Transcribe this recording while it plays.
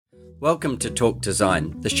Welcome to Talk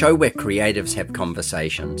Design, the show where creatives have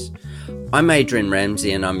conversations. I'm Adrian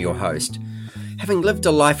Ramsey and I'm your host. Having lived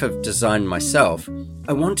a life of design myself,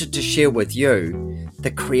 I wanted to share with you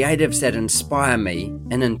the creatives that inspire me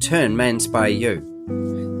and in turn may inspire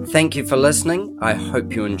you. Thank you for listening. I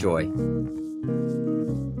hope you enjoy.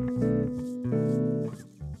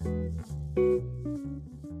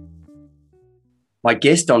 My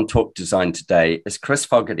guest on Talk Design today is Chris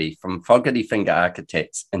Fogarty from Fogarty Finger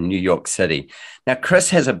Architects in New York City. Now,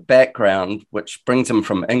 Chris has a background which brings him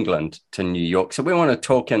from England to New York. So we want to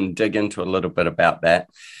talk and dig into a little bit about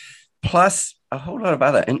that, plus a whole lot of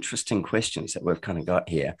other interesting questions that we've kind of got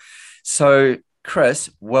here. So, Chris,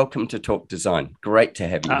 welcome to Talk Design. Great to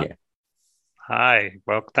have you here. Hi.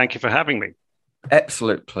 Well, thank you for having me.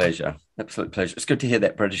 Absolute pleasure. Absolute pleasure. It's good to hear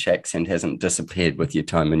that British accent hasn't disappeared with your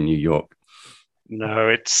time in New York. No,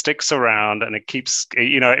 it sticks around and it keeps,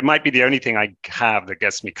 it might be the only thing I have that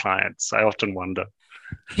gets me clients. I often wonder.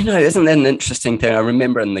 Isn't that an interesting thing? I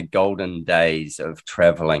remember in the golden days of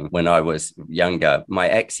traveling when I was younger, my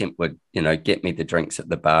accent would, get me the drinks at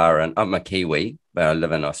the bar. And I'm a Kiwi, but I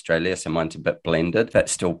live in Australia, so mine's a bit blended, but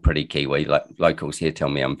still pretty Kiwi. Like locals here tell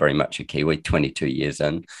me I'm very much a Kiwi, 22 years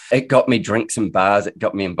in. It got me drinks in bars. It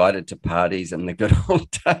got me invited to parties in the good old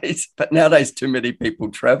days. But nowadays, too many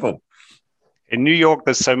people travel. In New York,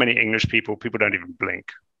 there's so many English people don't even blink.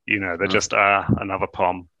 They're just another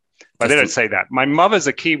POM. But they don't say that. My mother's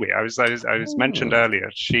a Kiwi. I was mentioned earlier.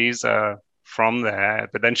 She's from there,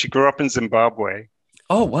 but then she grew up in Zimbabwe.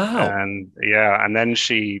 Oh, wow. And then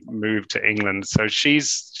she moved to England. So she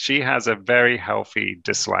has a very healthy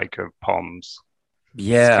dislike of POMs.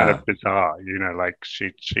 Yeah. It's kind of bizarre,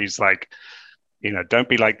 she's like, don't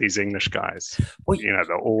be like these English guys. Well,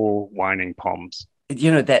 they're all whining POMs. The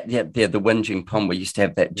whinging POM, we used to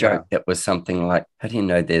have that joke that was something like, how do you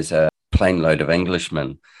know there's a plane load of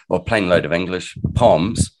Englishmen or plane load of English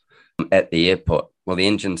POMs at the airport? Well, the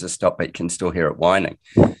engines are stopped, but you can still hear it whining.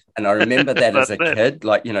 And I remember that as a kid,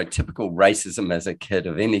 typical racism as a kid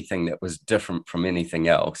of anything that was different from anything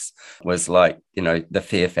else was like, the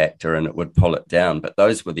fear factor and it would pull it down. But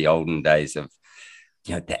those were the olden days of,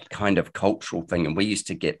 that kind of cultural thing. And we used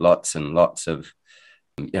to get lots and lots of,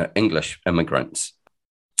 English immigrants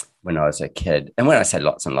when I was a kid. And when I say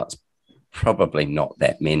lots and lots, probably not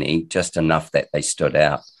that many, just enough that they stood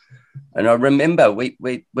out. And I remember we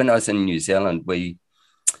when I was in New Zealand,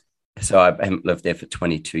 so I haven't lived there for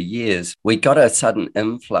 22 years, we got a sudden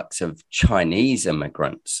influx of Chinese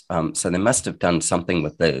immigrants. So they must have done something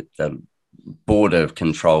with the border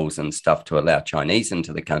controls and stuff to allow Chinese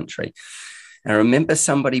into the country. And I remember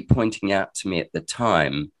somebody pointing out to me at the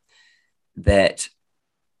time that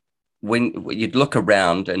when you'd look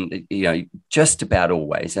around and, just about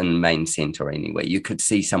always in the main center anyway, you could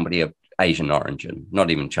see somebody of Asian origin, not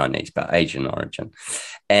even Chinese, but Asian origin.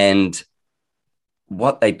 And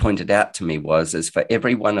what they pointed out to me is for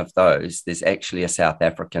every one of those, there's actually a South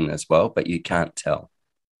African as well, but you can't tell.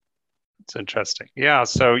 It's interesting. Yeah.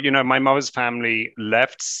 So, my mother's family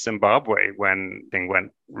left Zimbabwe when things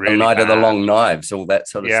went really bad. The Night of the Long Knives, all that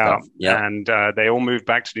sort of stuff. Yeah. And they all moved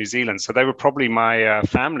back to New Zealand. So they were probably my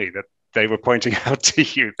family that they were pointing out to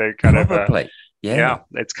you. They kind probably. of,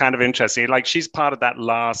 it's kind of interesting. Like she's part of that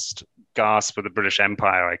last gasp of the British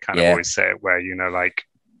Empire. I kind of always say it where,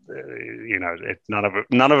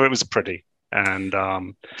 none of it was pretty. And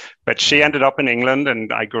but she ended up in England,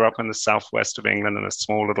 and I grew up in the southwest of England in a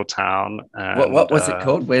small little town. And, what was it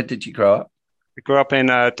called? Where did you grow up? I grew up in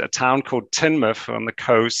a town called Teignmouth on the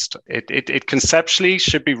coast. It conceptually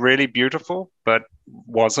should be really beautiful, but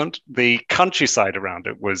wasn't. The countryside around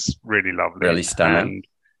it was really lovely, really stunning.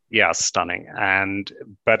 Stunning.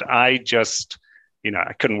 But I just,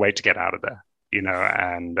 I couldn't wait to get out of there.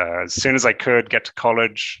 And as soon as I could get to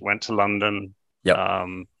college, went to London. Yep.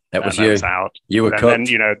 That was you. Was out. You were cooked.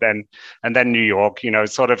 And then New York,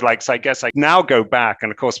 sort of like, so I guess I now go back.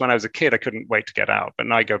 And of course, when I was a kid, I couldn't wait to get out. But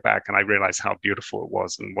now I go back and I realize how beautiful it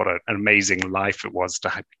was and what an amazing life it was to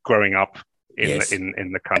have growing up in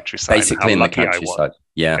the countryside. Basically in the countryside.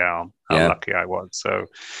 How lucky I was. So,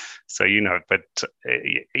 so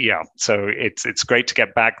it's great to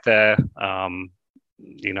get back there.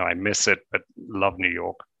 I miss it, but love New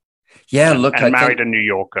York. Yeah, I'm married a New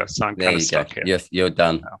Yorker, so I'm kind of stuck here. Yes, you're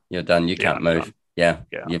done. You're done. You can't move. Yeah.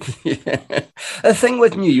 The thing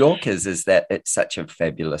with New York is that it's such a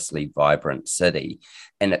fabulously vibrant city,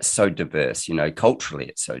 and it's so diverse. Culturally,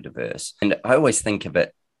 it's so diverse. And I always think of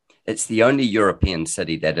it. It's the only European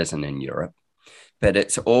city that isn't in Europe, but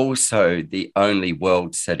it's also the only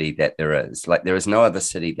world city that there is. Like, there is no other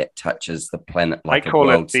city that touches the planet like a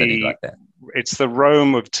world city like that. It's the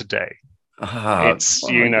Rome of today. It's,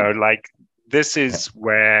 like this is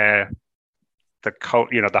where the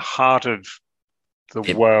heart of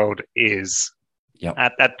the world is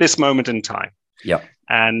at this moment in time. Yeah.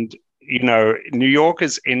 And, New York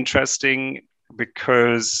is interesting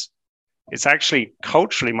because it's actually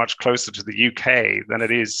culturally much closer to the UK than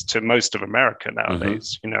it is to most of America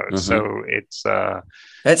nowadays. So it's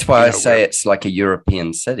that's why I say it's like a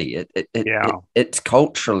European city. It's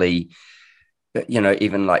culturally,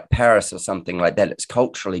 even like Paris or something like that. It's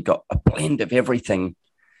culturally got a blend of everything,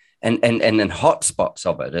 and in hot spots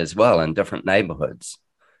of it as well in different neighborhoods.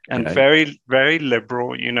 And very, very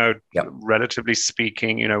liberal. Relatively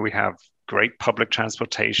speaking. We have great public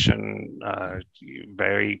transportation,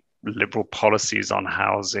 very liberal policies on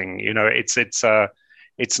housing.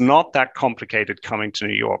 It's not that complicated coming to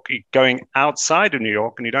New York. Going outside of New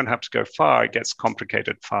York, and you don't have to go far, it gets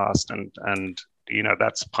complicated fast, and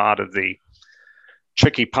that's part of the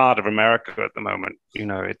tricky part of America at the moment.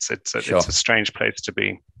 It's a strange place to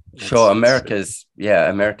be. America's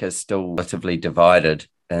still relatively divided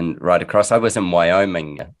and right across. I was in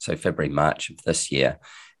Wyoming, so February, March of this year,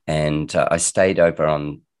 and I stayed over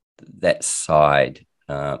on that side,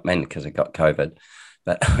 mainly because I got COVID,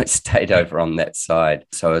 but I stayed over on that side.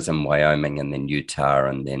 So I was in Wyoming and then Utah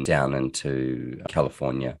and then down into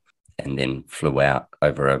California, and then flew out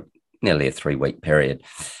over nearly a 3-week period.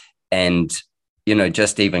 And,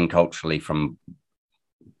 just even culturally from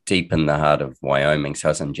deep in the heart of Wyoming. So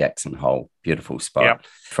I was in Jackson Hole, beautiful spot. Yep.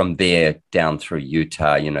 From there down through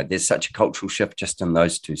Utah, there's such a cultural shift just in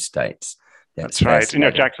those two states. That's right.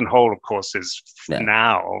 Jackson Hole, of course, is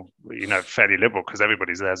now, fairly liberal because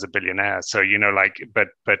everybody's there as a billionaire. So, but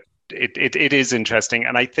it is interesting.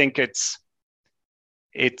 And I think it's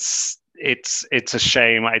a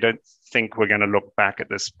shame. I don't think we're going to look back at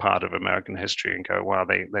this part of American history and go, wow,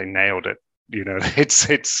 they nailed it. It's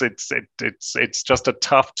just a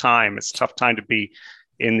tough time. It's a tough time to be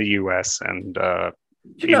in the US. And, I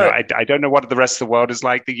don't know what the rest of the world is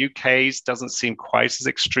like. The UK's doesn't seem quite as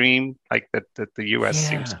extreme. Like that the US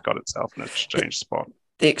seems to have got itself in a strange spot.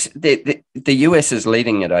 The US is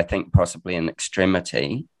leading it, I think, possibly in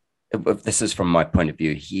extremity. This is from my point of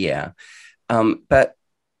view here. But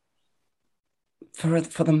for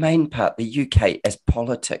the main part, the UK, as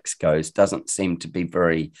politics goes, doesn't seem to be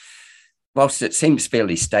very, whilst it seems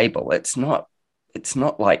fairly stable, it's not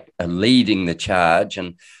like a leading the charge.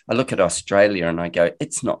 And I look at Australia and I go,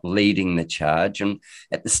 it's not leading the charge. And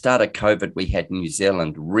at the start of COVID, we had New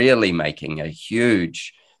Zealand really making a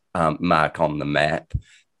huge mark on the map.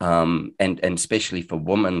 And especially for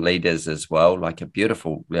women leaders as well, like a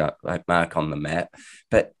beautiful mark on the map.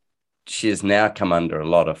 But she has now come under a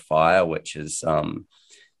lot of fire, which is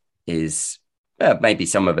maybe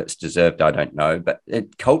some of it's deserved, I don't know. But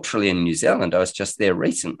culturally in New Zealand, I was just there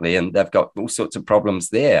recently, and they've got all sorts of problems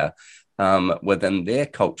there within their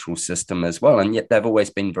cultural system as well. And yet they've always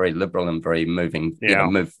been very liberal and very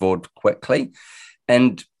move forward quickly.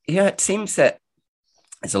 And it seems that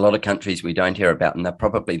there's a lot of countries we don't hear about, and they're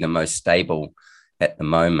probably the most stable at the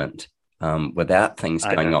moment without things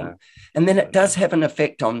going on. And then it does have an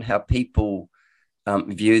effect on how people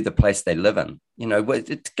view the place they live in.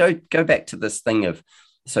 Go back to this thing of,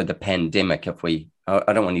 so the pandemic, I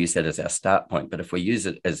don't want to use that as our start point, but if we use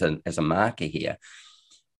it as a marker here,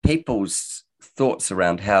 people's thoughts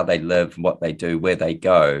around how they live, what they do, where they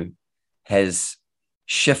go, has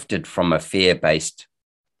shifted from a fear-based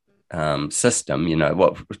system,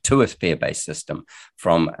 to a fear-based system,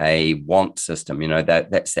 from a want system.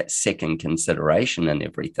 That's that second consideration in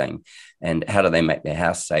everything. And how do they make their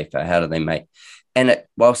house safer? How do they make, and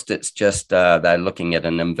whilst it's just they're looking at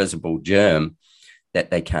an invisible germ that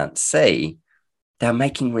they can't see, they're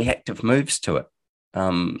making reactive moves to it.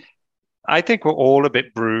 I think we're all a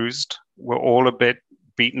bit bruised. We're all a bit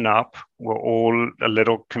beaten up. We're all a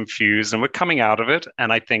little confused, and we're coming out of it.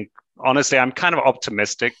 And I think, honestly, I'm kind of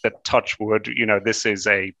optimistic that, touch wood, this is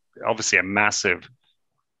obviously a massive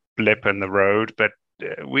blip in the road, but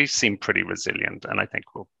we seem pretty resilient, and I think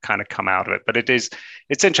we'll kind of come out of it. But it's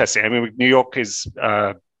interesting. I mean, New York is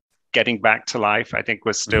getting back to life. I think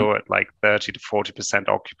we're still at like 30 to 40%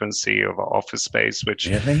 occupancy of our office space, which,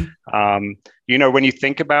 really? When you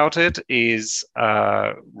think about it, is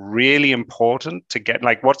really important to get.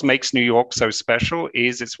 Like, what makes New York so special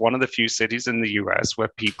is it's one of the few cities in the US where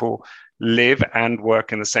people live and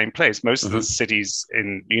work in the same place. Most of the cities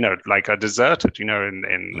are deserted,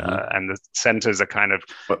 and the centers are kind of,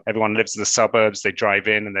 everyone lives in the suburbs, they drive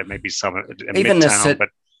in, and there may be some in midtown, but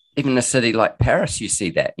even a city like Paris, you see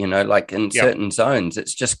that, like in certain zones,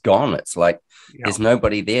 it's just gone. It's like there's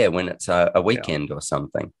nobody there when it's a weekend or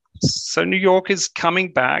something. So New York is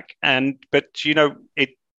coming back, but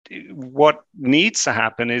what needs to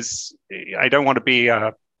happen is, I don't want to be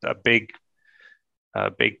a big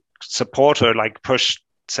supporter, like push,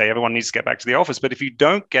 say everyone needs to get back to the office. But if you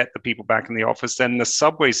don't get the people back in the office, then the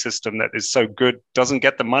subway system that is so good doesn't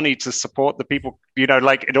get the money to support the people,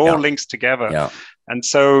 like it all links together. Yeah. And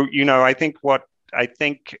so, I think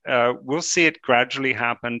we'll see it gradually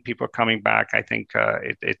happen. People are coming back. I think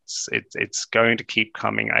it's going to keep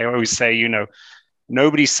coming. I always say,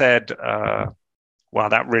 nobody said, wow,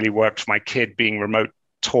 that really worked for my kid being remote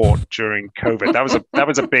taught during COVID. That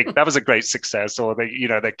was a great success. Or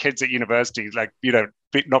the kids at university,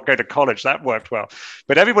 not going to college, that worked well.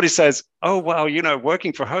 But everybody says, oh, well,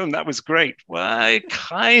 working from home, that was great. Well, it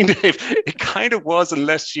kind of was,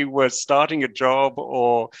 unless you were starting a job,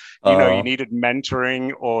 or you needed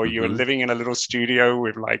mentoring, or you were living in a little studio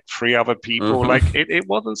with like 3 other people. Like it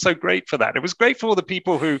wasn't so great for that. It was great for all the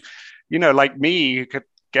people who, like me, who could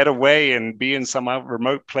get away and be in some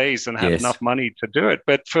remote place and have enough money to do it.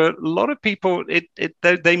 But for a lot of people,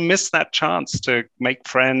 they miss that chance to make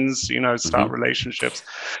friends, start relationships.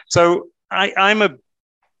 So I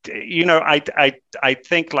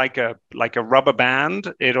think like a rubber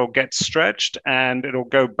band, it'll get stretched and it'll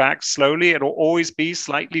go back slowly. It'll always be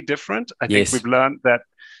slightly different. I think we've learned that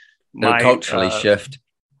it'll culturally shift.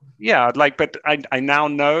 Yeah, but I now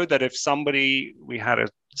know that if we had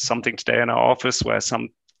something today in our office where some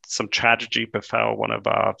tragedy befell one of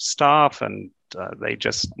our staff, and they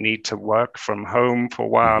just need to work from home for a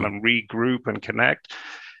while and regroup and connect,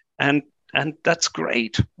 and that's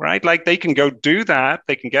great, right? Like they can go do that.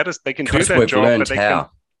 They can do their job, but they can.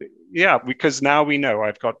 Yeah, because now we know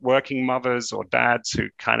I've got working mothers or dads who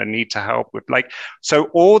kind of need to help with so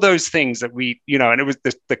all those things that we, and it was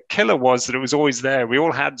the killer was that it was always there. We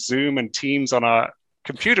all had Zoom and Teams on our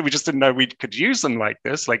computer. We just didn't know we could use them like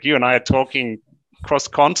this. Like you and I are talking cross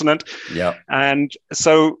continent. Yeah. And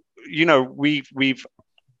so, we've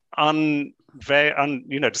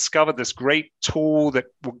discovered this great tool that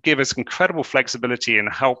will give us incredible flexibility and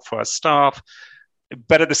help for our staff.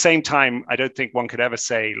 But at the same time, I don't think one could ever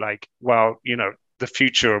say the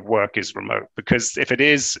future of work is remote, because if it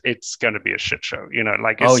is, it's going to be a shit show.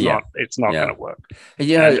 It's not going to work.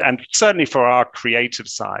 And certainly for our creative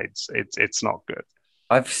sides, it's not good.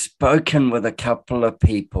 I've spoken with a couple of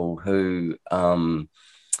people who run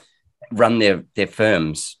their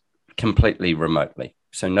firms completely remotely.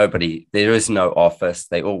 So there is no office.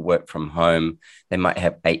 They all work from home. They might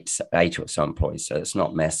have eight or so employees, so it's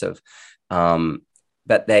not massive.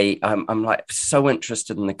 But I'm like so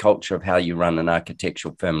interested in the culture of how you run an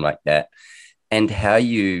architectural firm like that, and how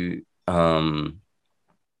you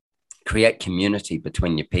create community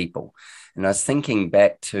between your people. And I was thinking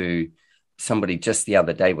back to somebody just the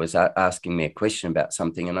other day was asking me a question about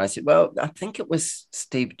something. And I said, well, I think it was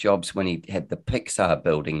Steve Jobs when he had the Pixar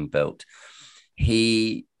building built.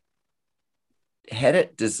 He had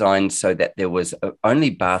it designed so that there was only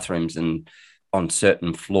bathrooms on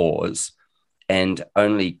certain floors and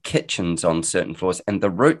only kitchens on certain floors. And the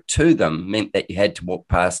route to them meant that you had to walk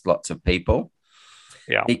past lots of people.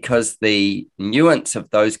 Yeah. Because the nuance of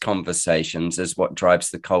those conversations is what drives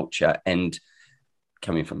the culture. And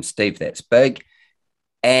coming from Steve, that's big.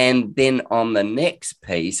 And then on the next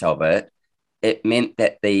piece of it, it meant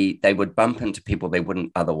that they would bump into people they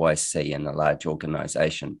wouldn't otherwise see in a large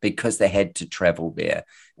organization because they had to travel there.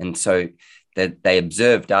 And so that they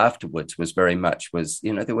observed afterwards was there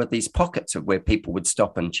were these pockets of where people would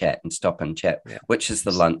stop and chat, which is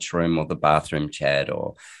the lunchroom or the bathroom chat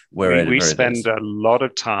or wherever we spend a lot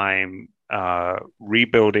of time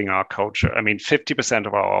rebuilding our culture. I mean, 50%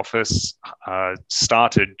 of our office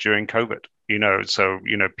started during COVID, so,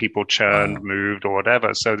 people churned, moved or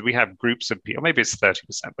whatever. So we have groups of people, maybe it's 30%,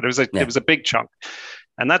 but it was a big chunk.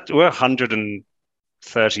 And we're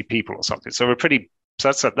 130 people or something. So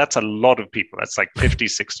that's a lot of people. That's like 50,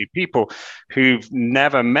 60 people who've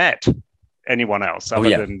never met anyone else other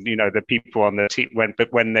than the people on the team when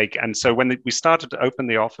we started to open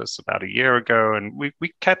the office about a year ago, and we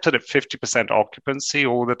kept it at 50% occupancy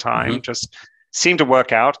all the time. Just seemed to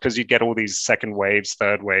work out because you get all these second waves,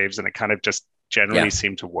 third waves, and it kind of just generally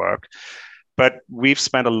seemed to work. But we've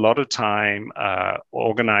spent a lot of time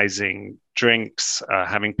organizing drinks,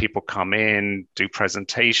 having people come in, do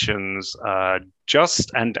presentations, just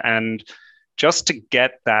to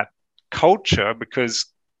get that culture, because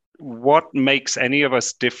what makes any of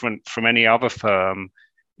us different from any other firm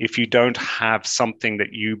if you don't have something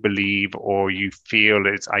that you believe or you feel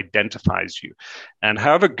identifies you? And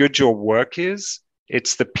however good your work is,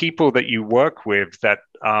 it's the people that you work with that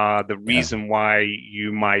are the reason why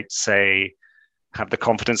you might say, have the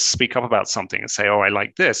confidence to speak up about something and say, oh, I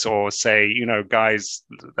like this, or say, guys,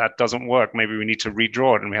 that doesn't work. Maybe we need to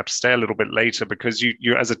redraw it and we have to stay a little bit later, because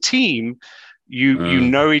you as a team, you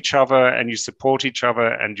know each other and you support each other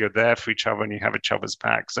and you're there for each other and you have each other's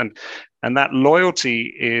backs. And that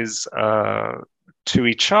loyalty is to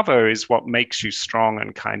each other is what makes you strong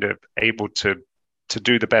and kind of able to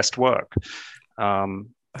do the best work.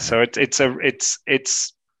 So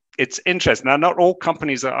it's interesting. Now, not all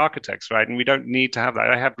companies are architects, right? And we don't need to have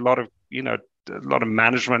that. I have a lot of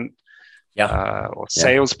management or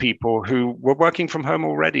salespeople who were working from home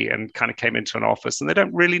already and kind of came into an office, and they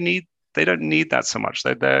don't need that so much.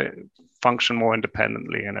 They function more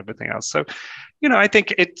independently and everything else. So, I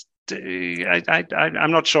think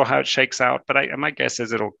I'm not sure how it shakes out, but my guess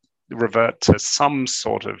is it'll revert to some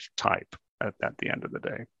sort of type at the end of the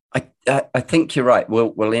day. I think you're right.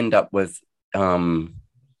 We'll end up with kind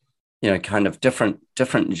of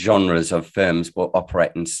different genres of firms will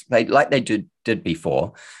operate like they did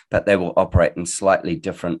before, but they will operate in slightly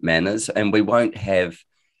different manners, and we won't have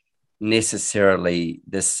necessarily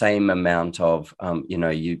the same amount of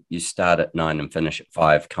you start at 9 and finish at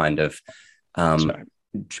 5 kind of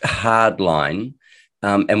hard line,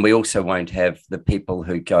 and we also won't have the people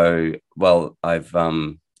who go, well, I've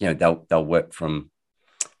they'll work from.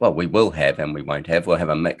 Well, we will have, and we won't have. We'll have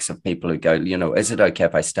a mix of people who go, is it okay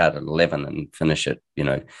if I start at 11 and finish at,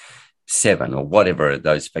 7 or whatever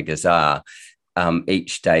those figures are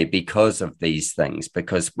each day because of these things,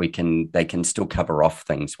 because they can still cover off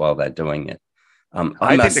things while they're doing it.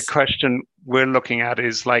 I think the question we're looking at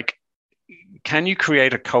is like, can you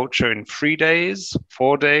create a culture in 3 days,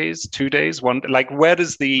 4 days, 2 days, one? Like, where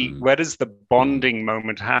does the bonding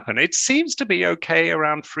moment happen? It seems to be okay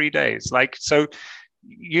around 3 days. Like, so.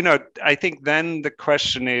 I think then the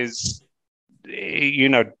question is,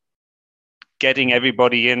 getting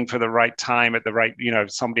everybody in for the right time at the right,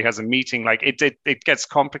 somebody has a meeting, like it gets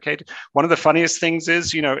complicated. One of the funniest things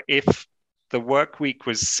is, if the work week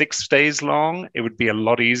was 6 days long, it would be a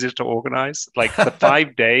lot easier to organize. Like the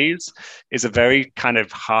 5 days is a very kind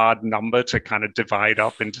of hard number to kind of divide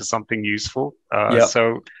up into something useful.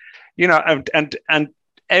 So, and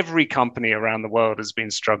every company around the world has been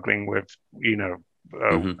struggling with,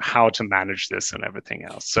 how to manage this and everything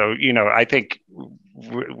else. So, I think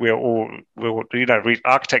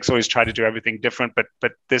architects always try to do everything different, but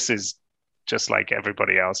this is just like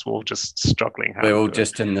everybody else. We're all just struggling. We're all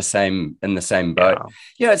just in the same boat.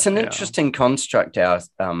 Yeah, it's an interesting construct, our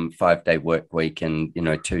 5-day work week and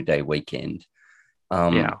 2-day weekend.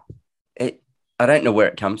 I don't know where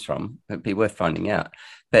it comes from. It'd be worth finding out,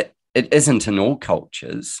 but it isn't in all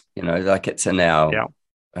cultures. Like it's in our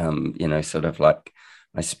sort of like,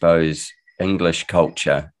 I suppose, English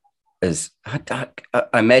culture is, I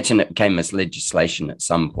imagine it came as legislation at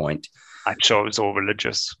some point. I'm sure it was all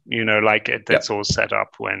religious, it's all set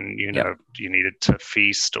up when, you needed to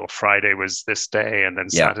feast, or Friday was this day and then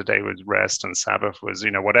Saturday was rest and Sabbath was,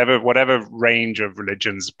 whatever range of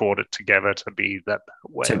religions brought it together to be that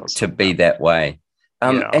way. To be that way.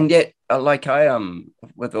 And yet, like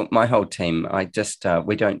with my whole team, I just,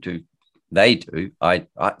 we don't do, they do, they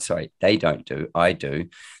don't do, I do,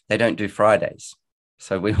 they don't do Fridays.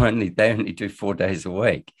 So they only do 4 days a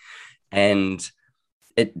week. And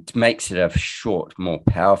it makes it a short, more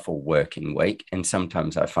powerful working week. And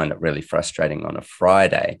sometimes I find it really frustrating on a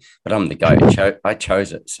Friday, but I'm the guy I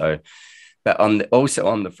chose it. So, but also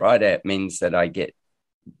on the Friday, it means that I get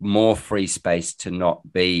more free space to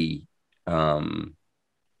not be, to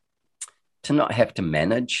not have to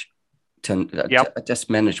manage, to just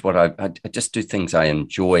manage what I just do things I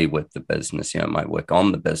enjoy with the business. I might work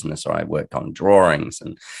on the business, or I work on drawings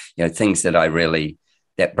and, things that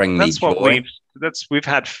that bring me joy. We've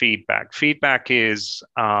had feedback. Feedback is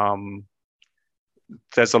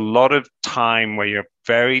there's a lot of time where you're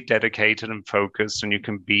very dedicated and focused, and you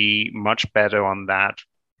can be much better on that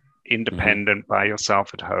independent by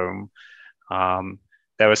yourself at home.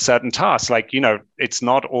 There are certain tasks, like, it's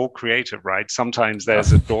not all creative, right? Sometimes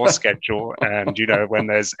there's a door schedule, and, when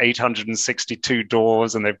there's 862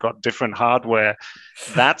 doors and they've got different hardware,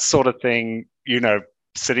 that sort of thing,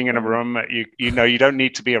 sitting in a room, you don't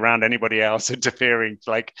need to be around anybody else interfering.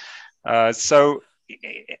 So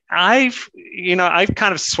I've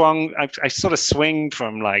kind of swung, I sort of swing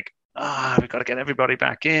from like, we've got to get everybody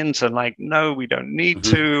back in, to like, no, we don't need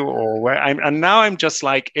to, and now I'm just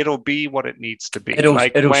like, it'll be what it needs to be. It'll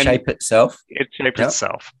shape itself. It shapes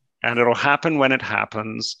itself, and it'll happen when it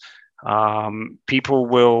happens. People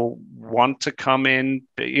will want to come in,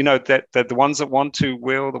 that the ones that want to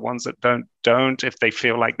will, the ones that don't. If they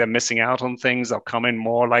feel like they're missing out on things, they'll come in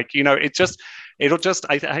more. it'll just.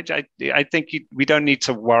 I think we don't need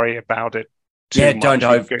to worry about it too Yeah, much.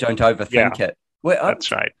 don't overthink it.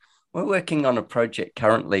 That's right. We're working on a project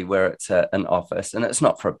currently where it's an office, and it's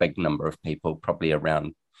not for a big number of people, probably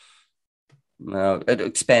around. It'll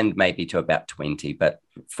expand maybe to about 20, but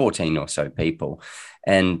 14 or so people.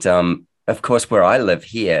 And of course, where I live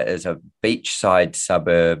here is a beachside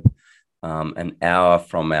suburb, an hour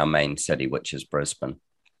from our main city, which is Brisbane.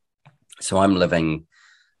 So I'm living,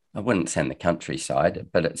 I wouldn't say in the countryside,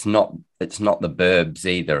 but it's not the burbs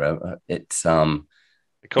either. It's they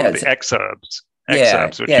call it the exurbs.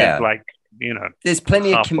 Exurbs, which is like, there's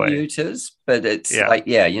plenty halfway. of commuters, but it's like,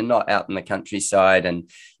 you're not out in the countryside and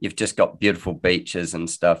you've just got beautiful beaches and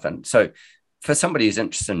stuff. And so for somebody who's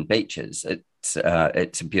interested in beaches, it's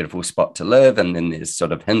a beautiful spot to live. And then there's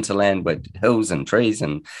sort of hinterland with hills and trees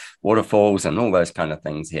and waterfalls and all those kind of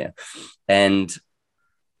things here. And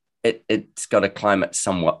it's got a climate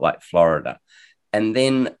somewhat like Florida. And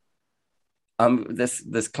then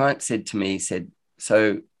this client said to me, he said,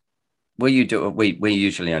 so we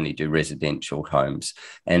usually only do residential homes.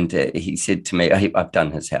 And he said to me, I've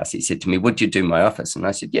done his house. He said to me, would you do my office? And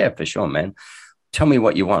I said, yeah, for sure, man. Tell me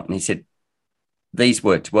what you want. And he said, these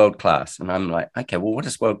words, world class. And I'm like, okay, well, what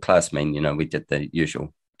does world class mean? We did the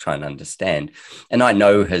usual try and understand. And I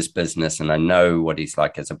know his business and I know what he's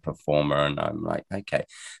like as a performer. And I'm like, okay. And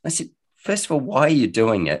I said, first of all, why are you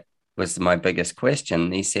doing it? Was my biggest question.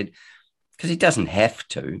 And he said, because he doesn't have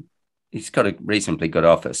to. He's got a reasonably good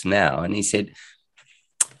office now. And he said,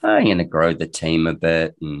 I'm going to grow the team a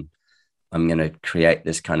bit and I'm going to create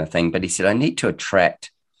this kind of thing. But he said, I need to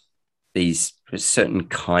attract these certain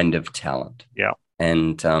kind of talent. Yeah.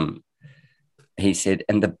 And he said,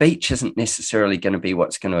 and the beach isn't necessarily going to be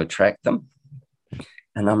what's going to attract them.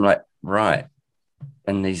 And I'm like, right.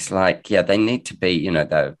 And he's like, yeah, they need to be,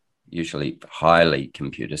 they're usually highly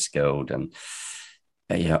computer skilled. And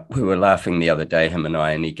yeah, we were laughing the other day, him and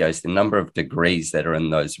I, and he goes, the number of degrees that are in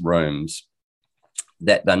those rooms,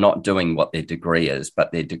 that they're not doing what their degree is,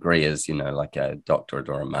 but their degree is, like a doctorate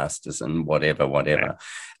or a master's and whatever.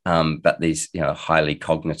 Yeah. But these, highly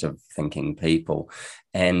cognitive thinking people.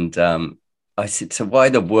 And I said, so why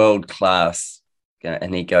the world class?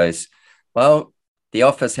 And he goes, well, the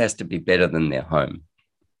office has to be better than their home.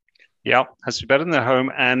 Yeah, has to be better than their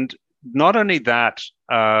home. And not only that,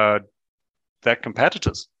 they're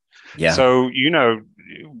competitors. Yeah. So,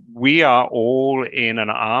 we are all in an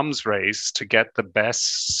arms race to get the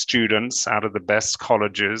best students out of the best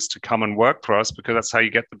colleges to come and work for us, because that's how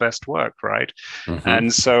you get the best work, right? Mm-hmm.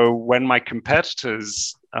 And so when my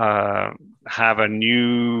competitors have a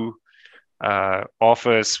new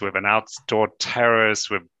office with an outdoor terrace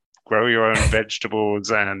with grow your own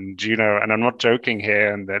vegetables and, and I'm not joking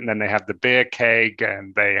here, and then they have the beer keg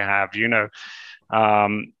and they have,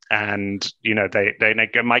 and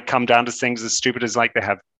they might come down to things as stupid as like they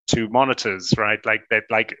have 2 monitors, right? Like that,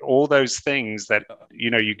 like all those things that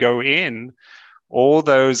you go in, all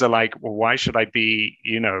those are like, well, why should I be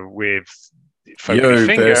with Foky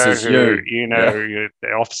Finger, who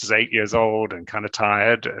the office is 8 years old and kind of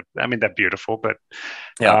tired. I mean, they're beautiful, but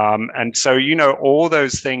and so all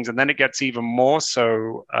those things, and then it gets even more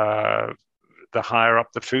so the higher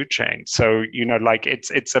up the food chain. So like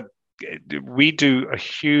we do a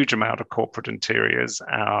huge amount of corporate interiors.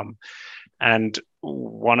 And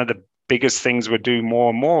one of the biggest things we do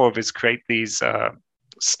more and more of is create these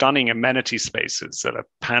stunning amenity spaces that are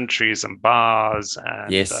pantries and bars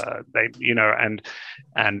and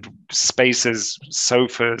and spaces,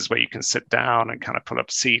 sofas where you can sit down and kind of pull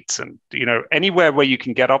up seats, and anywhere where you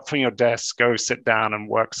can get up from your desk, go sit down and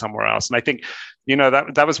work somewhere else. And I think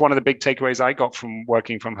that was one of the big takeaways I got from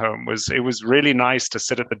working from home. Was it was really nice to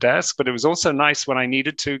sit at the desk, but it was also nice when I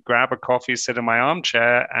needed to grab a coffee, sit in my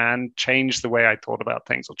armchair and change the way I thought about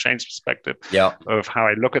things, or change perspective of how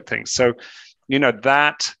I look at things. So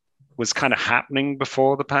that was kind of happening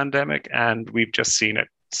before the pandemic, and we've just seen it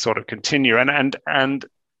sort of continue. And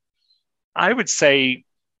I would say,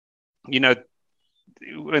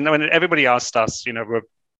 when everybody asked us,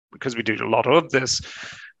 because we do a lot of this,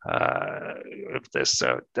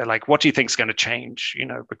 they're like, what do you think is going to change,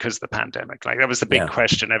 because of the pandemic? Like that was the big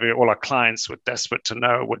question. All our clients were desperate to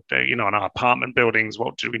know what, on our apartment buildings,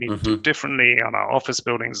 what do we need to do differently on our office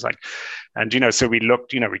buildings? And so we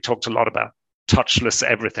looked, we talked a lot about touchless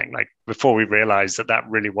everything, like before we realized that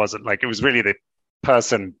really wasn't, like, it was really the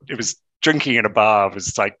person, it was drinking in a bar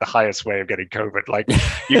was like the highest way of getting COVID. Like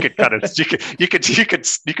you could kind of you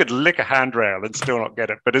could lick a handrail and still not get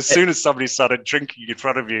it. But as soon as somebody started drinking in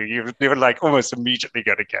front of you, you were like almost immediately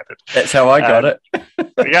going to get it. That's how I got it.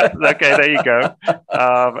 Yeah. Okay. There you go.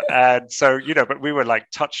 And so, but we were like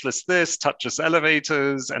touchless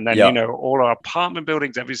elevators. And then, all our apartment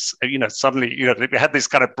buildings, suddenly, we had these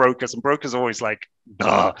kind of brokers, and brokers always like,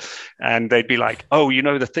 duh. And they'd be like, oh,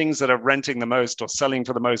 the things that are renting the most or selling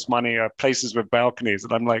for the most money are places with balconies.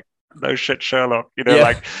 And I'm like, no shit, Sherlock,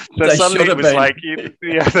 like, so suddenly it was like,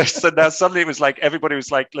 so now suddenly it was like, everybody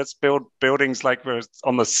was like, let's build buildings like we're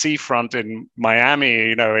on the seafront in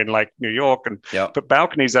Miami, in like New York, and put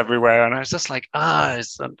balconies everywhere. And I was just like,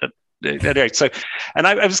 anyway. So, and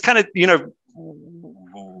I was kind of,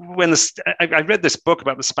 when I read this book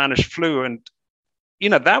about the Spanish flu, and,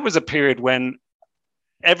 that was a period when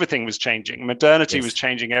everything was changing. Modernity was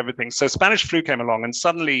changing everything. So Spanish flu came along, and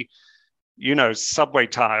suddenly, subway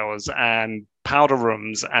tiles and powder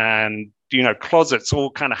rooms and, closets all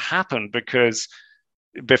kind of happened, because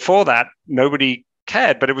before that, nobody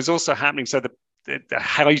cared, but it was also happening. So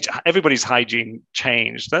everybody's hygiene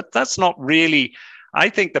changed. That's not really, I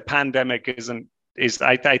think the pandemic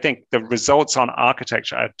I think the results on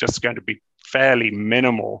architecture are just going to be fairly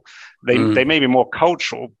minimal. They may be more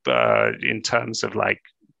cultural in terms of like,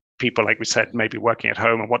 people, like we said, maybe working at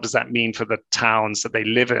home, and what does that mean for the towns that they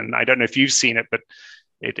live in? I don't know if you've seen it, but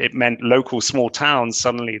it meant local small towns,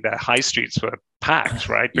 suddenly their high streets were packed,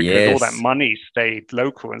 right? Because all that money stayed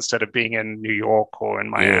local instead of being in New York or in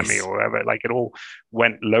Miami or wherever. Like it all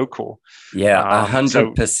went local. Yeah,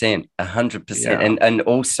 100%, 100%. And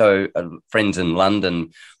also friends in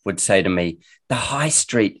London would say to me, the high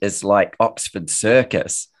street is like Oxford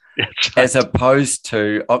Circus, as opposed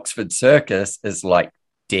to Oxford Circus is like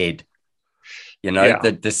dead.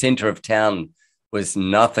 The center of town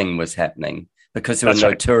nothing was happening because there were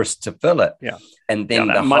no tourists to fill it. And then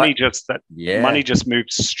the money just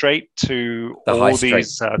moved straight to all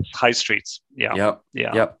these high streets.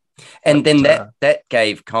 And then that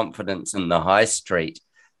gave confidence in the high street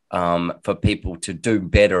for people to do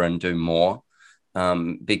better and do more,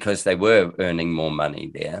 because they were earning more money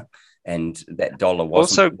there. And that dollar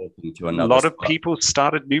wasn't walking to another. A lot of people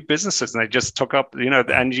started new businesses, and they just took up, and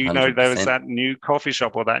there was that new coffee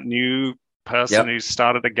shop or that new person who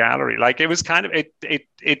started a gallery. Like it was kind of it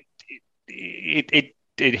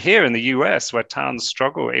here in the US, where towns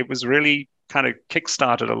struggle. It was really kind of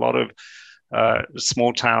kickstarted a lot of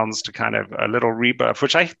small towns to kind of a little rebirth,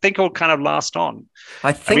 which I think will kind of last on.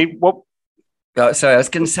 I was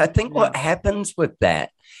going to say, I think what happens with that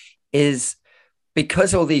is,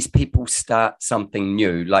 because all these people start something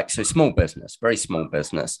new, like, so small business, very small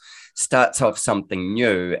business, starts off something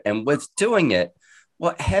new. And with doing it,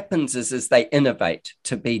 what happens is they innovate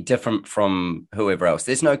to be different from whoever else.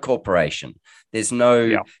 There's no corporation. There's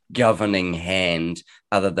no governing hand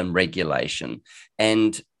other than regulation.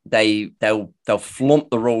 And they'll flaunt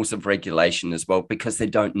the rules of regulation as well, because they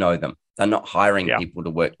don't know them. They're not hiring people to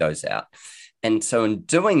work those out. And so in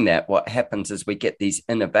doing that, what happens is we get these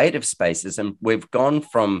innovative spaces, and we've gone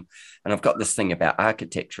from, and I've got this thing about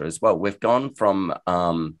architecture as well, we've gone from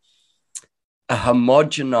a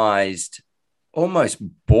homogenized, almost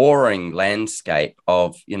boring landscape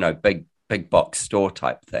of, big box store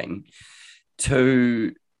type thing,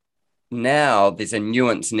 to now there's a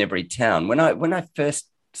nuance in every town. When I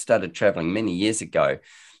first started traveling many years ago,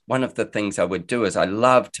 one of the things I would do is I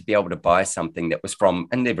love to be able to buy something that was from,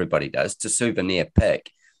 and everybody does, to souvenir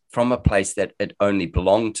pick from a place that it only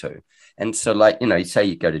belonged to. And so, like, you say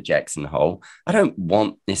you go to Jackson Hole, I don't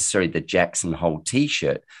want necessarily the Jackson Hole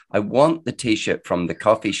t-shirt. I want the t-shirt from the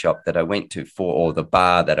coffee shop that I went to or the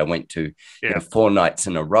bar that I went to 4 nights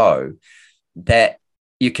in a row, that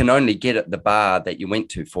you can only get at the bar that you went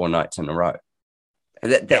to 4 nights in a row.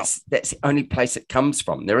 That's the only place it comes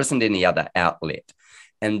from. There isn't any other outlet.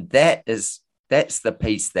 And that's the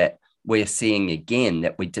piece that we're seeing again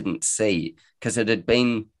that we didn't see because it had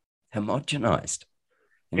been homogenized.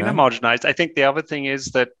 Homogenized. I think the other thing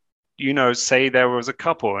is that, say there was a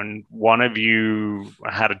couple and one of you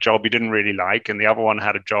had a job you didn't really like and the other one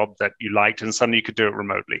had a job that you liked, and suddenly you could do it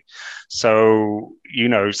remotely. So,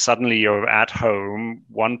 suddenly you're at home,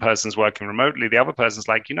 one person's working remotely, the other person's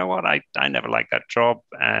like, you know what, I never liked that job,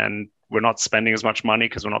 and we're not spending as much money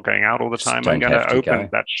because we're not going out all the time. I'm going to open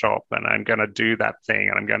that shop and I'm going to do that thing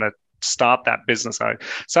and I'm going to start that business.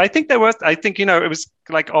 So I think it was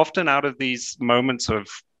like often out of these moments of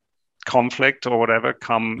conflict or whatever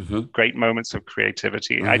come great moments of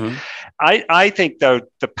creativity. I think though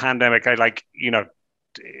the pandemic,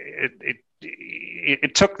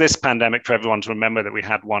 it took this pandemic for everyone to remember that we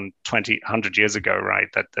had one 100 years ago, right?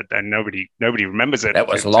 That and nobody remembers it. That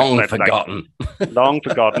was long forgotten. Like, long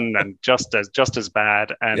forgotten, and just as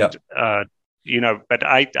bad. And but you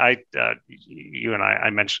and I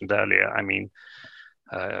mentioned earlier. I mean,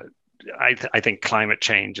 I think climate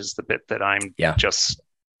change is the bit that I'm just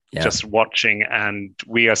watching, and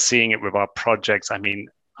we are seeing it with our projects. I mean,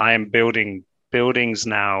 I am building buildings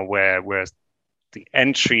now where the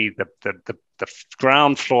entry, the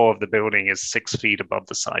ground floor of the building is 6 feet above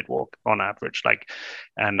the sidewalk on average.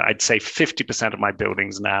 And I'd say 50% of my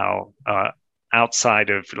buildings now are outside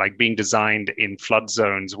of being designed in flood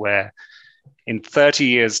zones where in 30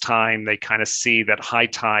 years time, they kind of see that high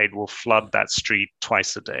tide will flood that street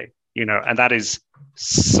twice a day, and that is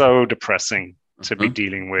so depressing to be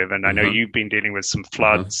dealing with. And I know you've been dealing with some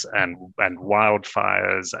floods and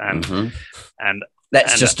wildfires and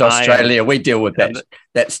that's just Australia. We deal with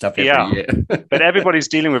that stuff every year. But everybody's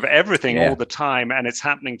dealing with everything all the time, and it's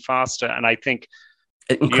happening faster. And I think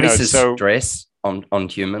it increases stress on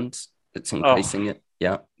humans. It's increasing it.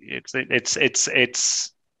 Yeah. It's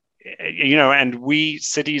and we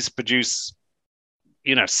cities produce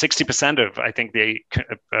 60% of, I think, the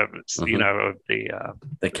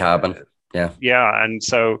the carbon. Yeah. And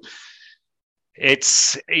so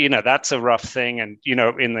it's that's a rough thing. And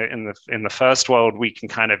in the first world, we can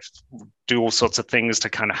kind of do all sorts of things to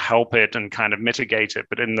kind of help it and kind of mitigate it.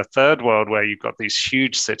 But in the third world, where you've got these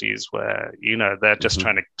huge cities where they're just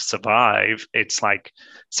trying to survive, it's like,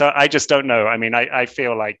 so I just don't know. I mean, I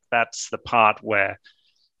feel like that's the part where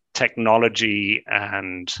technology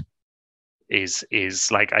and is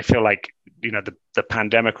like, I feel like the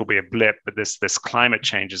pandemic will be a blip, but this climate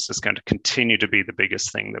change is just going to continue to be the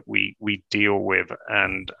biggest thing that we deal with.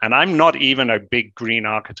 And I'm not even a big green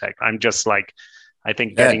architect. I'm just like, I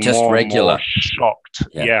think getting more shocked.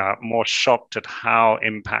 More shocked at how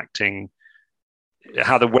the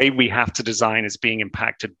way we have to design is being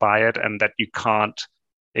impacted by it, and that you can't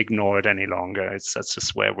ignore it any longer. That's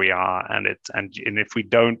just where we are, and if we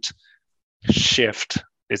don't shift,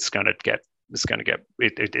 it's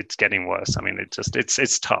getting worse. I mean,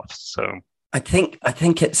 it's tough. So I think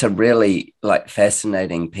it's a really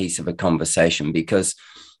fascinating piece of a conversation, because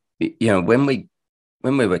when we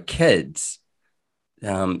were kids,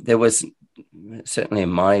 there was certainly in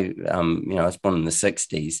my I was born in the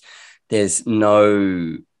 60s. There's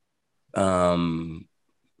no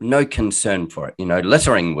concern for it.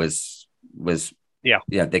 Littering was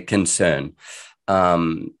the concern.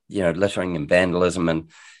 Littering and vandalism, and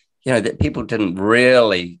that people didn't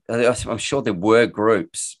really. I'm sure there were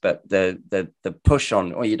groups, but the push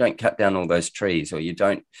on, you don't cut down all those trees, or you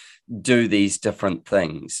don't do these different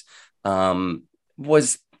things,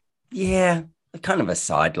 was kind of a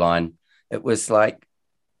sideline. It was like,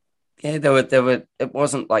 there were. It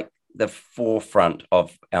wasn't like the forefront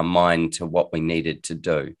of our mind to what we needed to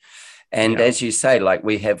do. And as you say,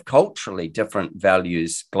 we have culturally different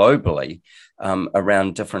values globally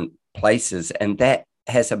around different places, and that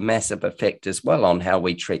has a massive effect as well on how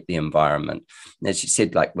we treat the environment. And as you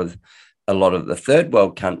said, with a lot of the third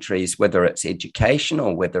world countries, whether it's education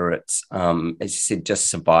or whether it's, as you said, just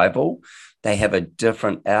survival, they have a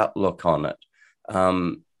different outlook on it.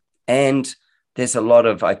 And there's a lot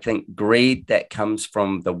of, I think, greed that comes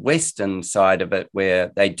from the Western side of it,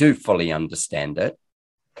 where they do fully understand it.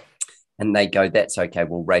 And they go, that's okay,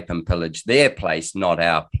 we'll rape and pillage their place, not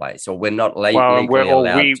our place. Or we're not legally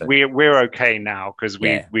allowed to. We're okay now because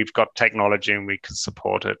we've got technology and we can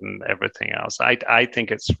support it and everything else. I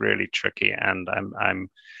think it's really tricky. And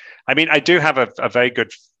I do have a very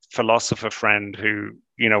good philosopher friend who,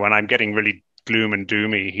 when I'm getting really gloom and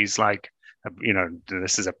doomy, he's like,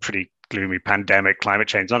 this is a pretty gloomy pandemic, climate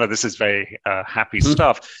change. None of this is very happy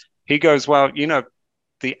stuff. He goes, well,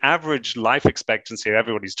 the average life expectancy of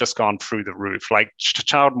everybody's just gone through the roof.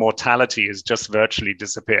 Child mortality has just virtually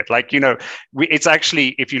disappeared. It's actually,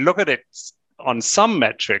 if you look at it on some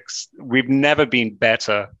metrics, we've never been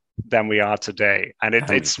better than we are today. And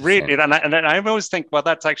it's really, and I always think, well,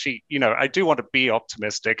 that's actually, I do want to be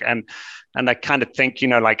optimistic. And I kind of think,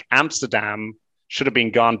 Amsterdam should have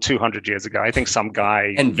been gone 200 years ago. I think some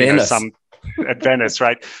guy and Venice. At Venice,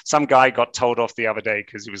 right? Some guy got told off the other day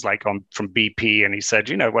because he was from BP, and he said,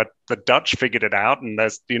 what, the Dutch figured it out, and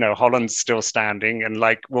there's, Holland's still standing, and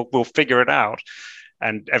we'll figure it out.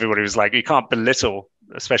 And everybody was like, you can't belittle,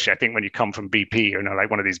 especially I think when you come from BP,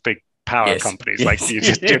 one of these big power companies,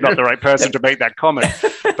 you're not the right person to make that comment.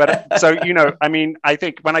 But so, I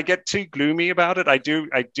think when I get too gloomy about it, I do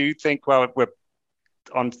think, well, we're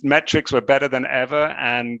on metrics, we're better than ever.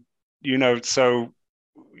 And, so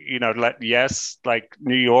yes, like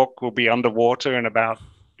New York will be underwater in about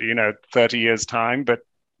 30 years time, but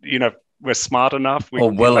we're smart enough. We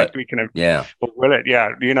Or feel will like it? we can, Yeah. or will it? Yeah,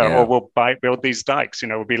 Yeah. or we'll build these dikes.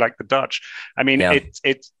 We'll be like the Dutch. I mean, Yeah.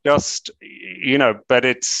 it's just but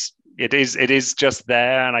it is just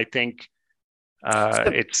there, and I think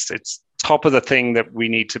it's top of the thing that we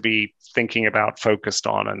need to be thinking about, focused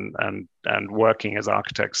on, and working as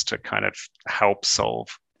architects to kind of help solve.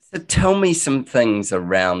 So tell me some things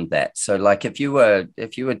around that. So like if you were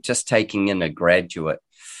just taking in a graduate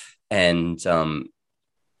and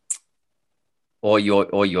or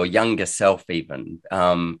your younger self even,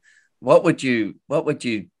 what would you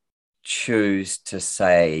choose to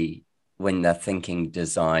say when they're thinking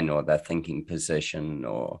design or they're thinking position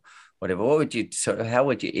or whatever? What would you how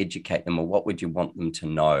would you educate them, or what would you want them to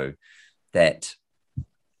know that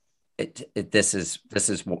this is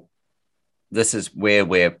where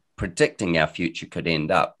we're predicting our future could end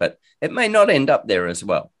up, but it may not end up there as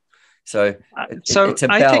well. So it's a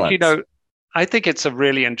balance. I think it's a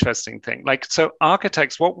really interesting thing. Like, so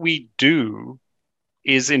architects, what we do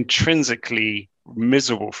is intrinsically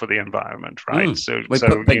miserable for the environment, right? We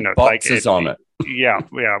put big boxes on it. Yeah.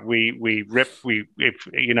 We rip.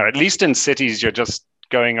 At least in cities, you're just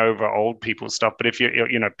going over old people's stuff. But if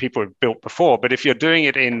people have built before. But if you're doing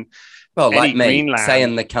it in like me, greenland, say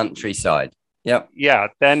in the countryside, then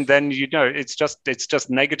it's just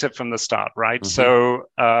negative from the start, right? So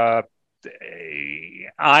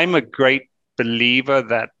I'm a great believer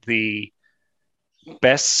that the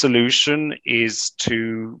best solution is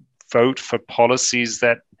to vote for policies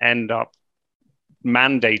that end up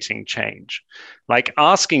mandating change. Like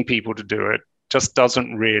asking people to do it just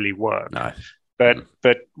doesn't really work. No. But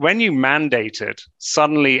when you mandate it,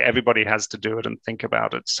 suddenly everybody has to do it and think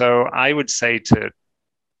about it. So I would say to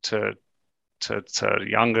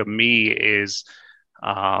younger me is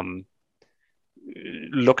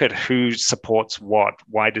look at who supports what.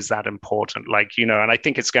 Why is that important? And I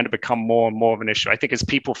think it's going to become more and more of an issue. I think as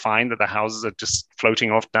people find that the houses are just floating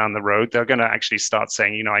off down the road, they're going to actually start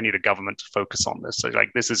saying, I need a government to focus on this. So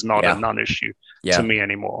this is not a non-issue to me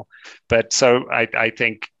anymore. But so I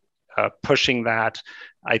think pushing that,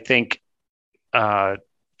 I think that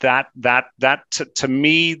to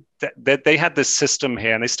me, that they had this system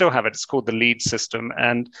here, and they still have it. It's called the LEED system.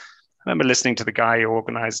 And I remember listening to the guy who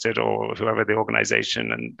organized it, or whoever the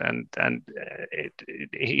organization, and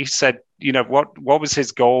he said, what was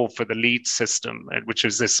his goal for the LEED system, which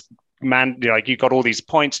is this you got all these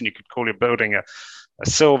points, and you could call your building a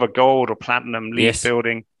silver, gold, or platinum LEED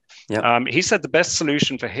building. Yep. He said the best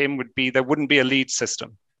solution for him would be there wouldn't be a LEED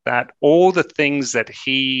system. That all the things that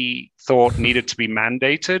he thought needed to be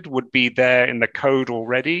mandated would be there in the code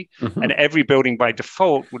already, and every building by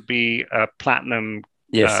default would be a platinum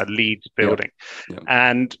LEED building. Yep.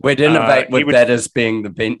 And we'd innovate with that as being the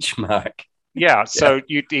benchmark. Yeah, so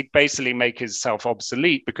he'd basically make himself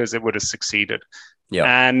obsolete because it would have succeeded. Yeah,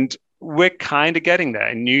 and we're kind of getting there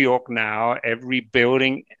in New York now. Every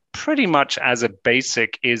building, pretty much as a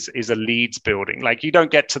basic, is a LEED building. Like, you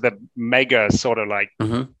don't get to the mega sort of like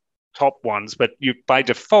top ones, but you by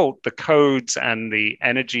default the codes and the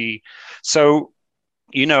energy. So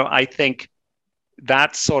I think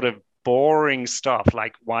that sort of boring stuff,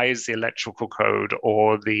 like why is the electrical code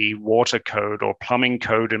or the water code or plumbing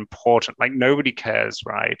code important? Like, nobody cares,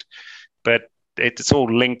 right? But it's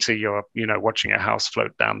all linked to your watching a house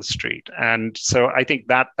float down the street. And so I think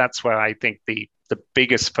that's where I think the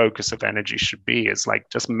biggest focus of energy should be, is like,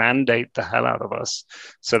 just mandate the hell out of us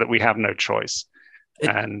so that we have no choice.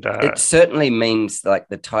 It certainly means, like,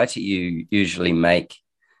 the tighter you usually make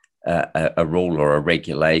a rule or a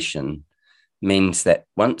regulation, means that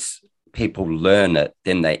once people learn it,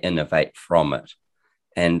 then they innovate from it.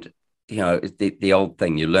 And the old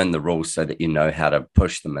thing, you learn the rules so that you know how to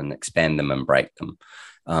push them and expand them and break them.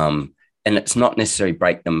 And it's not necessarily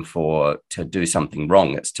break them to do something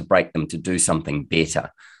wrong. It's to break them to do something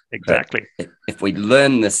better. Exactly. But if we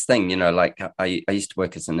learn this thing, like I used to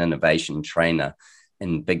work as an innovation trainer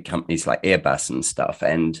in big companies like Airbus and stuff.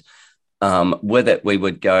 And with it, we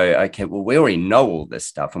would go, okay, well, we already know all this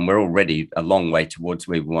stuff and we're already a long way towards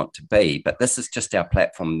where we want to be. But this is just our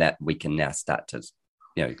platform that we can now start to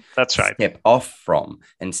that's right, step off from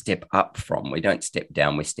and step up from. We don't step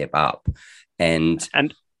down, we step up. And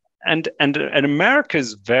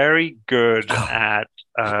America's very good at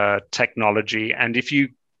technology. And if you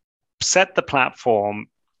set the platform,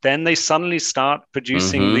 then they suddenly start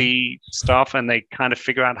producing the stuff, and they kind of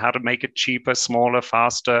figure out how to make it cheaper, smaller,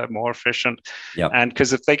 faster, more efficient. Yep. And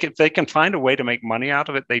because if they can find a way to make money out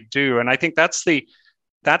of it, they do. And I think that's the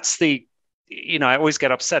I always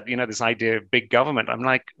get upset, this idea of big government. I'm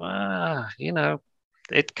like,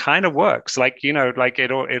 it kind of works. Like, like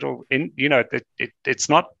it's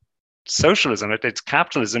not socialism. It's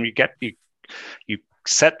capitalism. You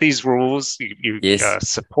set these rules, you Yes.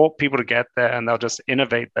 support people to get there, and they'll just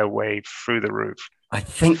innovate their way through the roof. I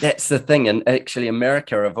think that's the thing. And actually,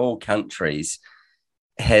 America, of all countries,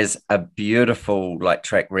 has a beautiful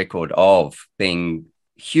track record of being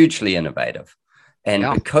hugely innovative. And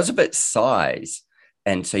because of its size,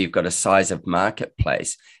 and so you've got a size of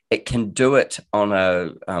marketplace, it can do it on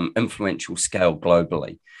a influential scale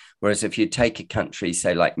globally. Whereas if you take a country,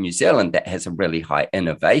 say like New Zealand, that has a really high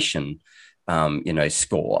innovation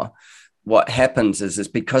score, what happens is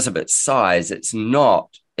because of its size,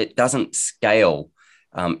 it doesn't scale.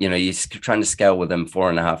 You're trying to scale within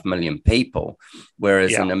 4.5 million people,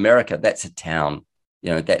 whereas in America, that's a town.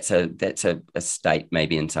 That's a state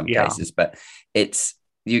maybe in some cases, but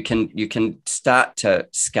you can start to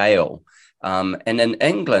scale. And in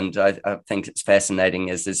England, I think it's fascinating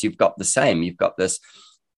is you've got the same. You've got this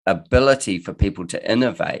ability for people to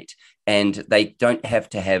innovate, and they don't have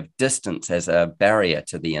to have distance as a barrier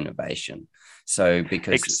to the innovation. So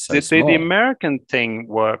because it's so small. The American thing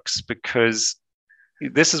works because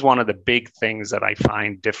this is one of the big things that I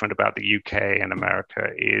find different about the UK and America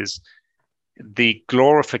is the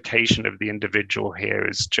glorification of the individual here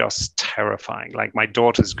is just terrifying. Like my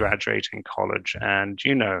daughter's graduating college and,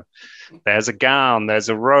 there's a gown, there's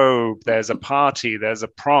a robe, there's a party, there's a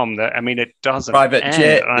prom. It doesn't private end.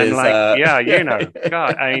 jet. I'm like,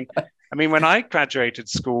 God, I mean, when I graduated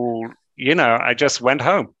school, I just went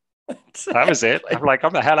home. That was it. I'm like,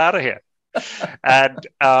 I'm the hell out of here. And,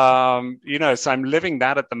 so I'm living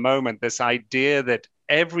that at the moment, this idea that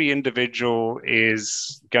every individual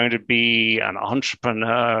is going to be an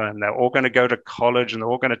entrepreneur and they're all going to go to college and they're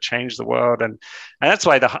all going to change the world. And that's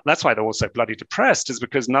why they're all so bloody depressed, is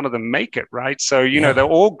because none of them make it, right? So, they're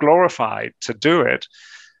all glorified to do it,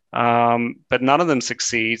 but none of them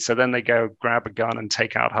succeed. So then they go grab a gun and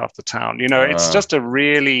take out half the town. It's just a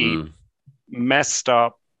really messed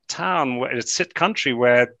up town, where it's a country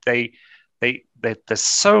where there's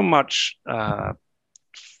so much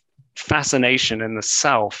fascination in the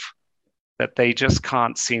self that they just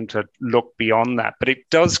can't seem to look beyond that. But it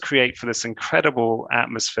does create for this incredible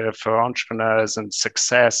atmosphere for entrepreneurs and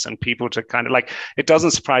success and people to kind of it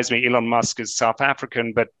doesn't surprise me Elon Musk is South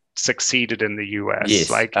African but succeeded in the US. Yes,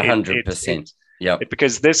 100%. Yeah,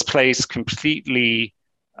 because this place completely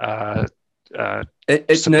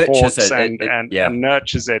it nurtures it and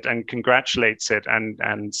nurtures it and congratulates it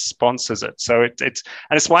and sponsors it. So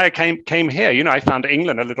it's why I came here. I found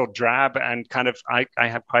England a little drab and kind of I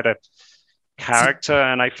have quite a character,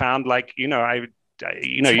 and I found you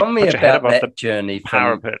tell me about that journey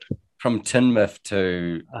parapet from Teignmouth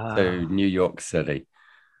to New York City.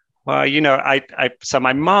 Well, so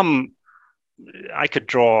my mum, I could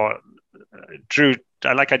drew.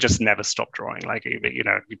 I just never stopped drawing.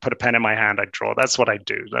 You put a pen in my hand, I draw. That's what I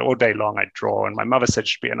do. All day long, I draw. And my mother said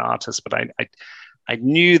she'd be an artist, but I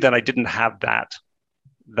knew that I didn't have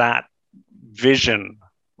that vision,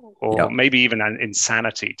 or maybe even an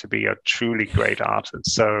insanity to be a truly great artist.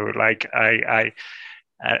 So I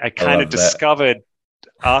kind of discovered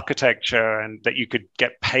architecture and that you could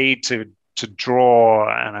get paid to draw.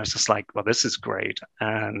 And I was just like, well, this is great.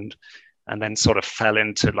 And then sort of fell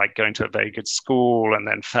into going to a very good school, and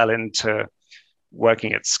then fell into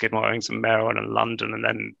working at Skidmore, Owings and Merrill in London. And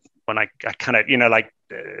then when I kind of,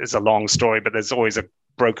 it's a long story, but there's always a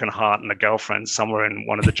broken heart and a girlfriend somewhere in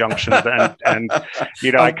one of the junctions. And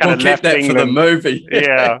I kind of left England. For the movie.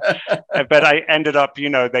 Yeah. But I ended up,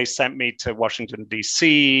 they sent me to Washington,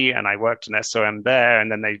 D.C., and I worked in SOM there. And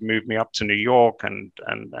then they moved me up to New York. And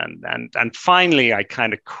finally, I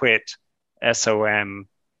kind of quit SOM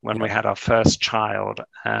when we had our first child,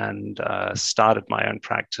 and started my own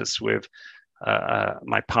practice with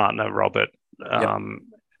my partner, Robert,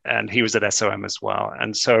 and he was at SOM as well.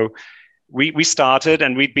 And so we started,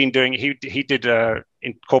 and we'd been doing, he did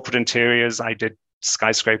in corporate interiors, I did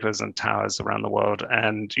skyscrapers and towers around the world.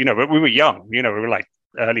 And, but we were young, we were like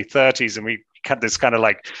early 30s, and we had this kind of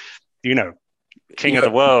king of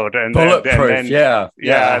the world, and bulletproof, and then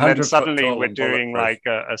suddenly we're doing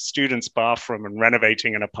a student's bathroom and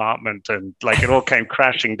renovating an apartment, and it all came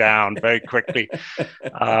crashing down very quickly.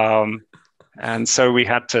 And so we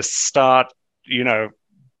had to start,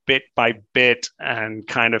 bit by bit, and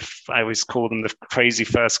kind of, I always call them the crazy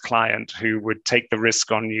first client who would take the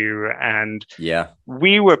risk on you. And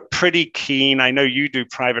we were pretty keen. I know you do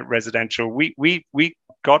private residential. We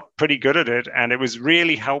got pretty good at it, and it was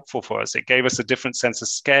really helpful for us. It gave us a different sense of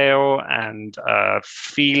scale and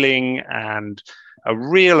feeling and a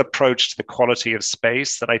real approach to the quality of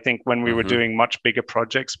space that I think when we were doing much bigger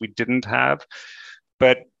projects, we didn't have.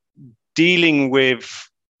 But dealing with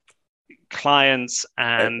clients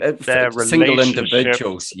and their single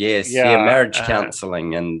individuals, marriage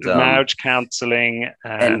counseling and marriage counseling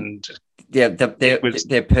and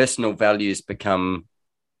their personal values become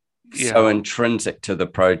so intrinsic to the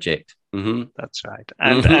project. That's right.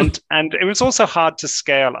 And it was also hard to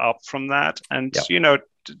scale up from that. And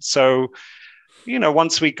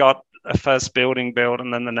once we got a first building built,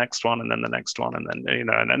 and then the next one, and then the next one, and then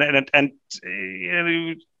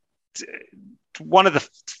one of the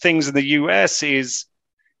things in the US is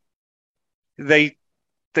they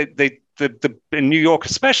in New York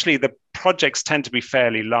especially, the projects tend to be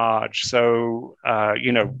fairly large. So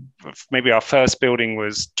maybe our first building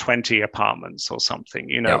was 20 apartments or something,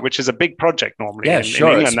 which is a big project normally. In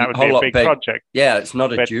England, that would be a big project. Yeah, it's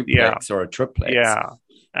not a duplex or a triplex. Yeah.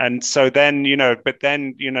 And so then,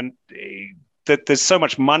 that there's so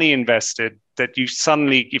much money invested that you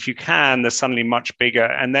suddenly, if you can, they're suddenly much bigger.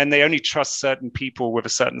 And then they only trust certain people with a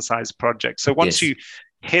certain size project. So once you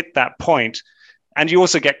hit that point, and you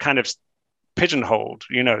also get kind of pigeonholed,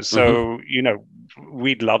 so,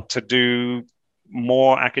 we'd love to do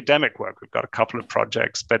more academic work. We've got a couple of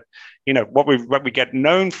projects, but, what we get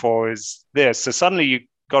known for is this. So suddenly you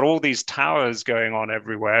got all these towers going on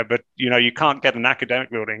everywhere, but, you can't get an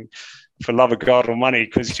academic building for love of God or money,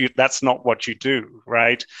 because that's not what you do,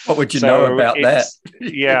 right? What would you know about that?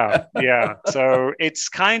 Yeah. So it's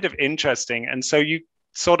kind of interesting. And so you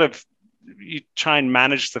try and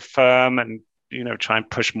manage the firm and, try and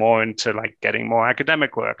push more into like getting more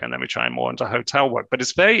academic work, and then we try more into hotel work. But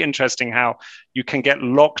it's very interesting how you can get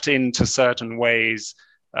locked into certain ways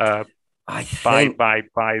by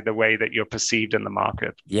the way that you're perceived in the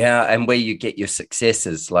market. Yeah, and where you get your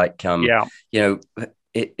successes, like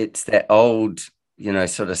it's that old,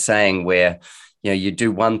 sort of saying where, you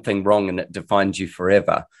do one thing wrong and it defines you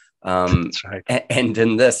forever. That's right. And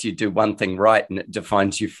in this, you do one thing right and it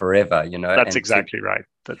defines you forever, That's exactly right.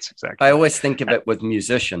 That's exactly I always think of it with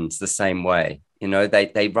musicians the same way.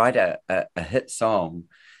 They write a hit song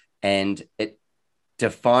and it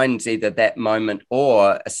defines either that moment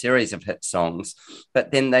or a series of hit songs,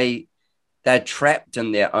 but then they're trapped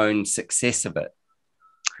in their own success of it.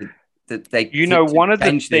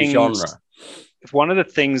 One of the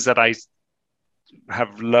things that I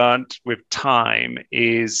have learned with time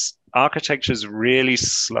is architecture is really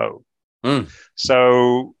slow.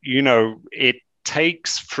 So, it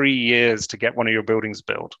takes 3 years to get one of your buildings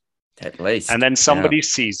built. At least. And then somebody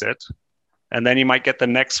sees it. And then you might get the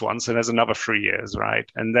next one. So there's another 3 years, right?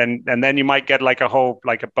 And then you might get like a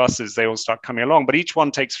buses, they all start coming along. But each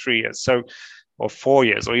one takes 3 years. So, or 4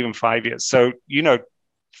 years, or even 5 years. So,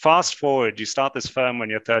 fast forward, you start this firm when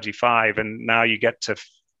you're 35, and now you get to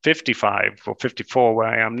 55 or 54 where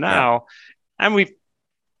I am now. And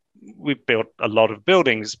we've built a lot of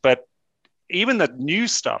buildings, but even the new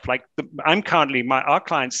stuff, like our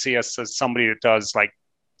clients see us as somebody that does like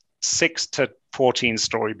 6 to 14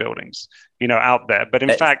 story buildings, out there. But in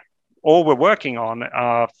fact, all we're working on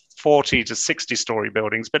are 40 to 60 story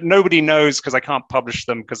buildings, but nobody knows because I can't publish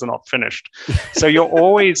them because they're not finished. So you're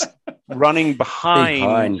always running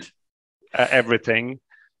behind everything.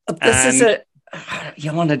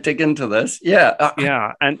 You want to dig into this?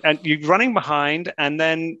 Yeah. And you're running behind, and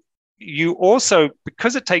then you also,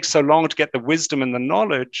 because it takes so long to get the wisdom and the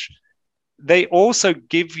knowledge, they also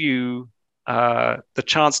give you the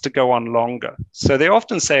chance to go on longer. So they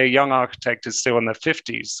often say a young architect is still in their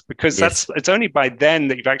 50s, because it's only by then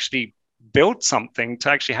that you've actually built something to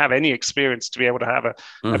actually have any experience to be able to have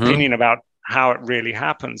an opinion about how it really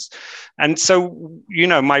happens. And so,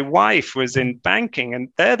 my wife was in banking, and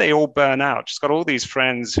there they all burn out. She's got all these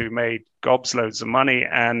friends who made gobs loads of money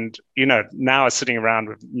and, now are sitting around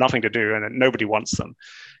with nothing to do, and nobody wants them.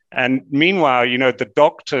 And meanwhile, the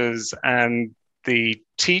doctors and the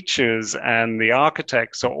teachers and the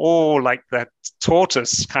architects are all like that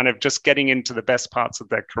tortoise, kind of just getting into the best parts of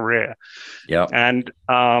their career. Yeah. And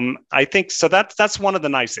I think so that's one of the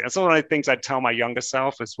nice things. That's one of the things I tell my younger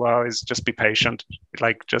self as well, is just be patient.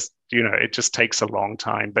 Like, just, it just takes a long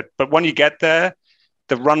time. But when you get there,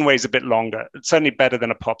 the runway's a bit longer. It's certainly better than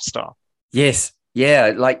a pop star. Yes.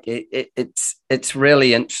 Yeah. Like it's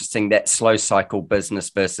really interesting, that slow cycle business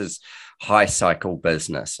versus high cycle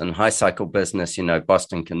business. And high cycle business,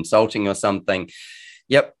 Boston Consulting or something.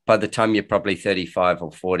 Yep. By the time you're probably 35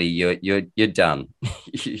 or 40, you're done.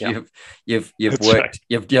 You've worked, right.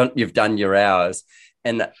 You've done your hours.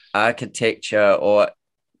 And architecture, or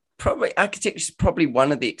probably architecture is probably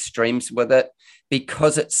one of the extremes with it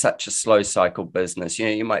because it's such a slow cycle business.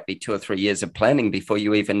 You might be 2 or 3 years of planning before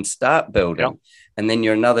you even start building. And then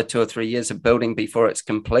you're another 2 or 3 years of building before it's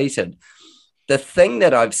completed. The thing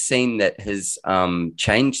that I've seen that has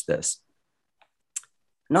changed this,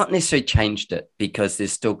 not necessarily changed it because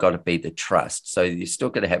there's still got to be the trust. So you still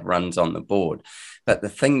got to have runs on the board. But the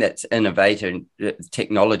thing that's innovative,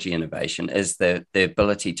 technology innovation, is the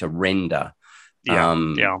ability to render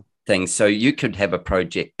things. So you could have a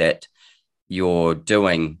project that you're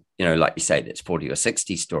doing, like you say, that's 40 or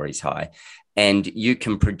 60 stories high, and you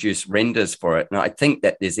can produce renders for it. And I think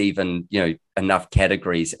that there's even, enough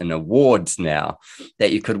categories in awards now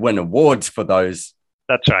that you could win awards for those.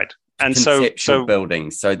 That's right. And conceptual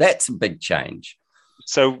buildings. So that's a big change.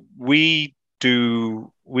 So we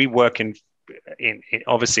work in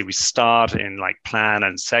obviously we start in like plan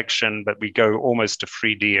and section, but we go almost to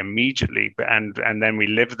 3D immediately, and then we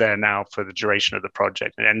live there now for the duration of the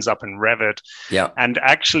project. It ends up in Revit. Yeah. And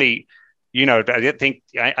actually, I think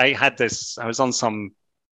I was on some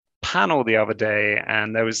panel the other day,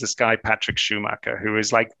 and there was this guy, Patrick Schumacher, who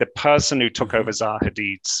is like the person who took over Zaha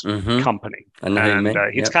Hadid's company. And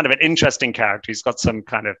he's kind of an interesting character. He's got some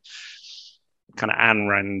kind of Ayn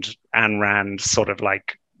Rand sort of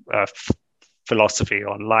like philosophy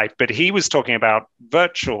on life, but he was talking about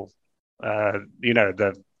virtual, the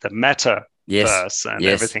metaverse and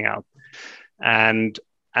everything else. And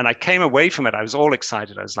I came away from it. I was all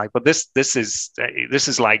excited. I was like, "But this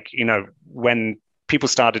is like when people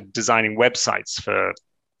started designing websites for,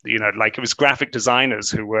 like it was graphic designers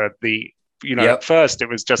who were the." At first it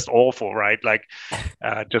was just awful, right? Like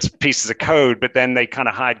just pieces of code, but then they kind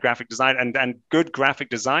of hired graphic design, and good graphic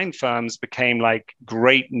design firms became like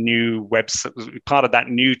great new websites, part of that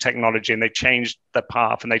new technology, and they changed the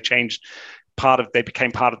path, and they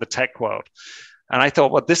became part of the tech world. And I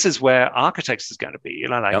thought, well, this is where architects is going to be.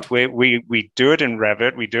 We do it in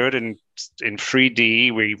Revit, we do it in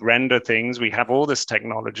 3D, we render things, we have all this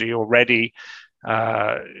technology already.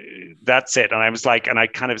 That's it. And I was like, and I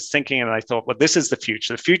kind of was thinking, and I thought, well, this is the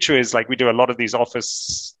future. The future is like, we do a lot of these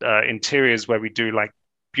office interiors where we do like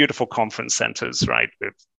beautiful conference centers, right?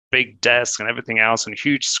 With big desks and everything else and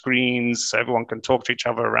huge screens so everyone can talk to each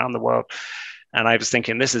other around the world. And I was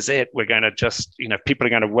thinking, this is it. We're going to just, people are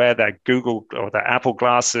going to wear their Google or their Apple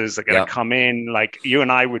glasses. They're going to come in. Like you and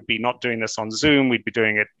I would be not doing this on Zoom. We'd be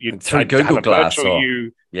doing it. Through Google Glass.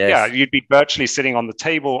 You'd be virtually sitting on the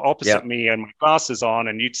table opposite me and my glasses on,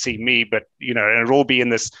 and you'd see me. But, and it'd all be in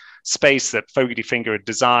this space that Fogarty Finger had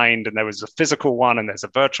designed. And there was a physical one and there's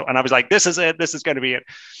a virtual. And I was like, this is it. This is going to be it.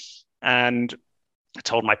 And I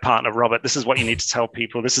told my partner, Robert, this is what you need to tell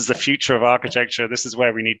people. This is the future of architecture. This is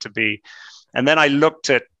where we need to be. And then I looked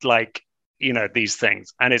at these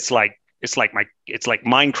things, and it's like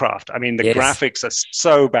Minecraft. I mean, the graphics are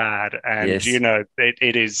so bad, and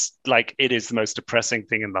it is the most depressing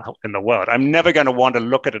thing in the world. I'm never going to want to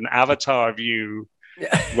look at an avatar of you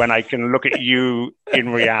when I can look at you in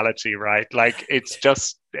reality, right? Like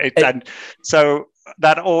and so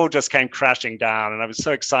that all just came crashing down, and I was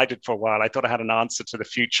so excited for a while. I thought I had an answer to the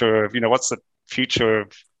future of what's the future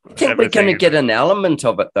of. I think we're going to get an element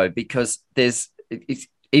of it though, because it's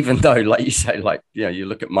even though, like you say, like you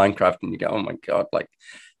look at Minecraft and you go, oh my god, like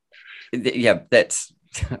that's.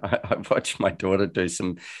 I watched my daughter do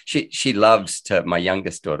some. She loves to. My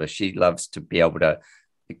youngest daughter, she loves to be able to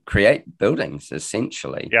create buildings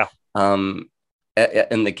essentially. In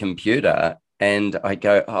the computer, and I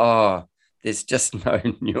go, oh, there's just no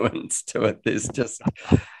nuance to it. There's just.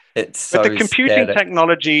 But the computing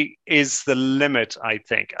technology is the limit, I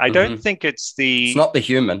think. I don't think it's not the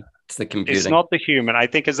human, it's the computing. It's not the human. I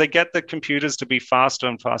think as they get the computers to be faster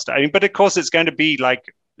and faster, but of course it's going to be like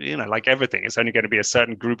everything. It's only going to be a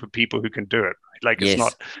certain group of people who can do it. Like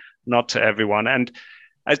it's not to everyone. And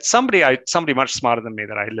somebody much smarter than me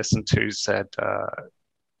that I listened to said,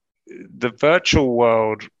 the virtual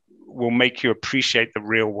world will make you appreciate the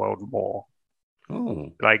real world more.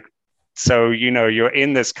 Oh. So, you're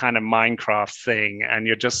in this kind of Minecraft thing, and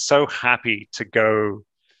you're just so happy to go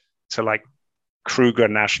to like Kruger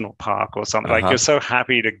National Park or something. Like you're so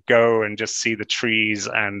happy to go and just see the trees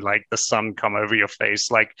and like the sun come over your face.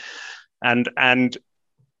 And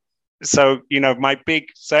so,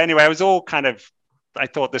 so anyway, I was all I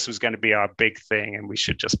thought this was going to be our big thing and we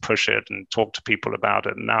should just push it and talk to people about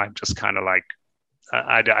it. And now I'm just kind of like,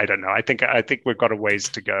 I don't know. I think we've got a ways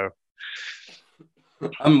to go.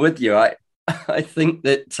 I'm with you. I think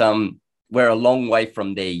that we're a long way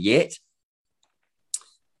from there yet.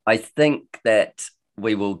 I think that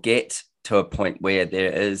we will get to a point where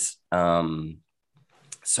there is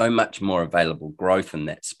so much more available growth in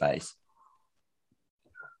that space.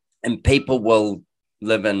 And people will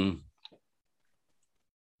live in,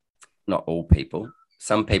 not all people,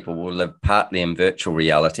 some people will live partly in virtual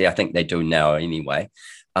reality. I think they do now anyway.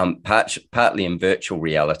 Partly in virtual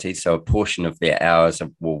reality. So a portion of their hours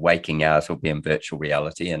of waking hours will be in virtual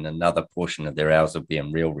reality, and another portion of their hours will be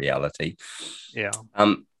in real reality. Yeah.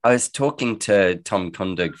 I was talking to Tom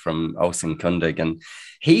Kundig from Olsen Kundig, and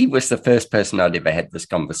he was the first person I'd ever had this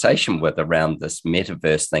conversation with around this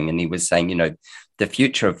metaverse thing. And he was saying, you know, the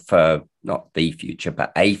future for, not the future,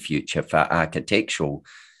 but a future for architectural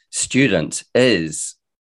students is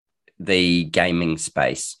the gaming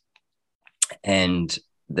space and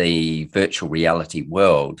the virtual reality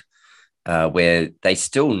world, where they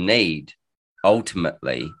still need,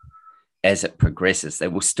 ultimately, as it progresses, they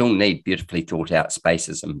will still need beautifully thought out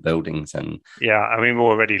spaces and buildings. And yeah, I mean, we're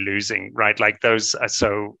already losing, right? Like those.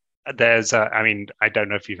 So there's, I mean, I don't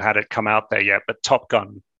know if you've had it come out there yet, but Top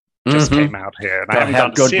Gun just came out here, and I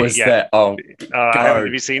haven't gone to see it yet. That? Oh, have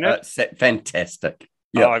you seen it? Fantastic.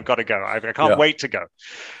 Yep. Oh, I've got to go. I can't wait to go.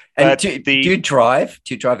 And do you drive?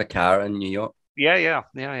 Do you drive a car in New York? Yeah.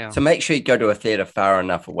 So make sure you go to a theater far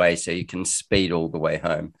enough away so you can speed all the way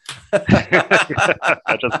home.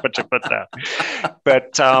 I just put your foot down.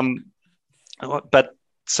 But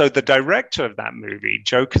so the director of that movie,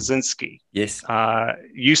 Joe Kosinski, yes,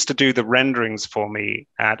 used to do the renderings for me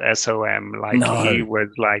at SOM. He was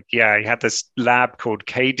like, he had this lab called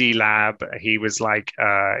KD Lab. He was like,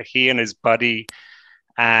 he and his buddy,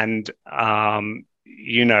 and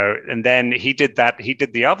and then he did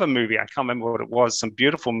the other movie. I can't remember what it was. Some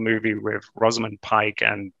beautiful movie with Rosamund Pike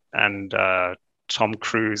and Tom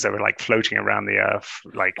Cruise. They were like floating around the earth.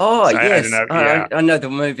 Like, yes, I know the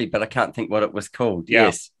movie, but I can't think what it was called. Yeah,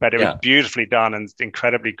 yes, but it was beautifully done and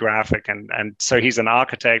incredibly graphic. And so he's an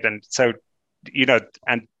architect, and so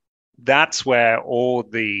and that's where all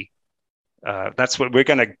the that's what we're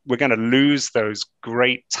gonna lose, those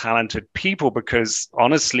great talented people, because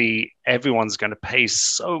honestly, everyone's going to pay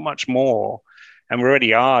so much more, and we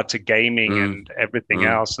already are, to gaming and everything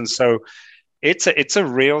else. And so it's a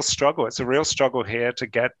real struggle. It's a real struggle here to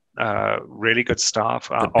get really good staff.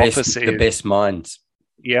 The best minds.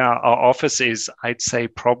 Yeah, our office is, I'd say,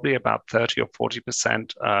 probably about 30 or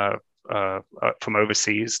 40% from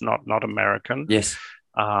overseas, not American. Yes.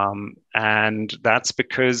 And that's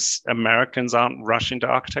because Americans aren't rushing to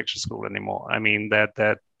architecture school anymore. I mean,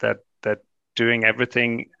 they're doing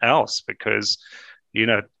everything else because,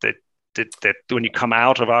 that when you come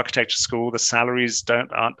out of architecture school, the salaries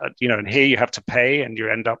aren't, and here you have to pay, and you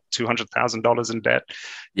end up $200,000 in debt.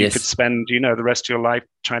 You could spend, the rest of your life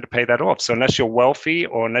trying to pay that off. So unless you're wealthy,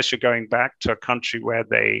 or unless you're going back to a country where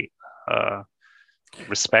they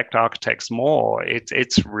respect architects more,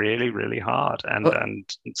 it's really, really hard. And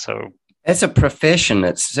so, as a profession,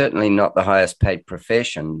 it's certainly not the highest paid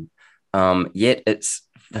profession. Yet it's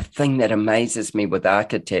the thing that amazes me with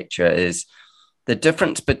architecture is the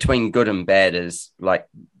difference between good and bad is like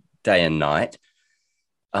day and night.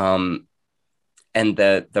 And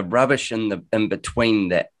the rubbish in between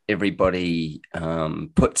that everybody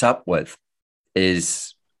puts up with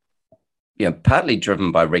is, partly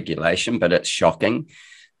driven by regulation, but it's shocking.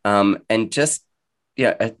 And just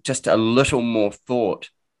a little more thought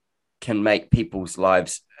can make people's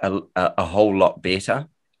lives a whole lot better.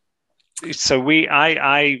 So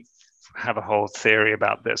I have a whole theory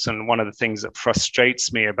about this. And one of the things that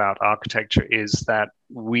frustrates me about architecture is that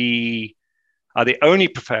we are the only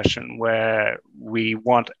profession where we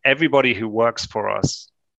want everybody who works for us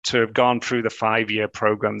to have gone through the 5-year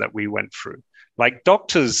program that we went through. Like,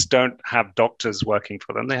 doctors don't have doctors working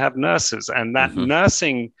for them. They have nurses. And that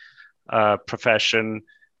nursing profession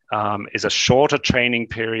is a shorter training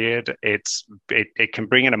period. It can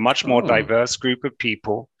bring in a much more diverse group of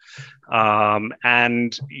people.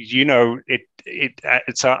 And,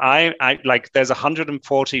 so I like, there's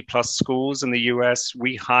 140 plus schools in the US.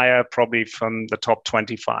 We hire probably from the top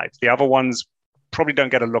 25. The other ones probably don't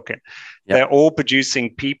get a look in. Yep. They're all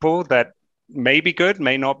producing people that may be good,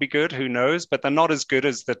 may not be good, who knows, but they're not as good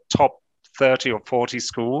as the top 30 or 40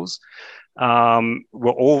 schools.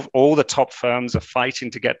 Where all the top firms are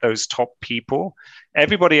fighting to get those top people.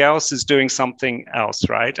 Everybody else is doing something else,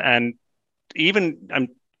 right? And even,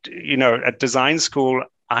 at design school,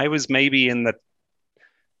 I was maybe in the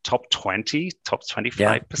top 20, top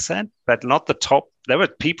 25%, but not the top. There were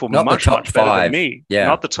people much better than me,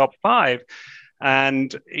 not the top 5.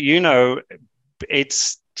 And,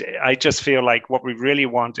 I just feel like what we really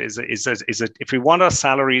want is if we want our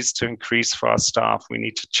salaries to increase for our staff, we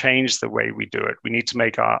need to change the way we do it. We need to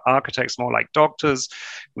make our architects more like doctors.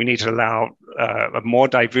 We need to allow a more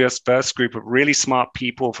diverse group of really smart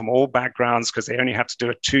people from all backgrounds, because they only have to do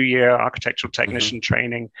a 2-year architectural technician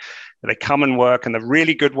training. They come and work, and the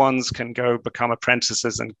really good ones can go become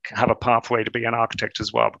apprentices and have a pathway to be an architect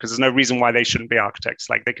as well, because there's no reason why they shouldn't be architects.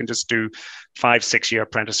 Like, they can just do 5-6 year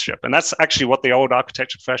apprenticeship. And that's actually what the old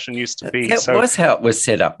architecture profession used to be. That was how it was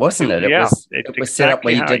set up, wasn't it? It was exactly set up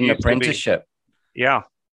where you did an apprenticeship. Yeah.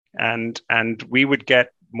 And we would get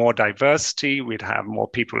more diversity, we'd have more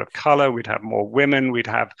people of color, we'd have more women, we'd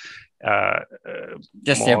have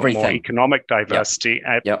just everything, more economic diversity,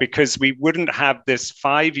 because we wouldn't have this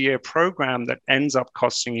 5-year program that ends up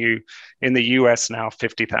costing you in the US now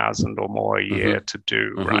 $50,000 or more a year to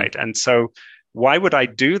do, right? And so why would I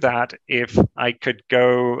do that if I could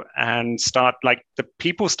go and start, like the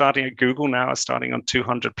people starting at Google now are starting on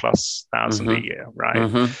 200,000+ a year,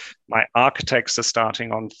 right? My architects are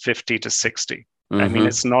starting on 50 to 60. I mean,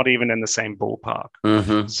 it's not even in the same ballpark.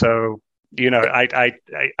 So, you know, I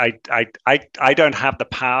don't have the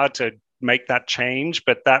power to make that change,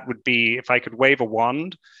 but that would be, if I could wave a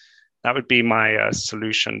wand, that would be my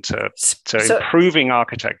solution to improving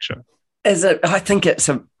architecture. Is it? I think it's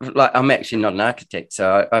like, I'm actually not an architect,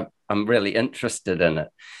 so I'm really interested in it.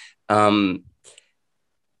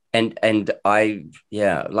 And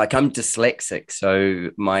like, I'm dyslexic,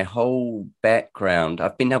 so my whole background,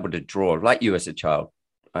 I've been able to draw like you as a child.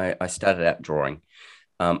 I started out drawing.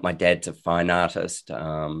 My dad's a fine artist,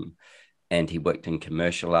 and he worked in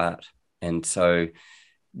commercial art. And so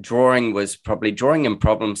drawing and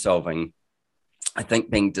problem solving. I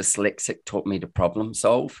think being dyslexic taught me to problem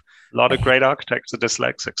solve. A lot of great architects are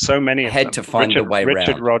dyslexic. So many of them. Had to find a way around.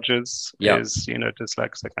 Richard Rogers is,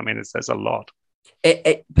 dyslexic. I mean, there's a lot.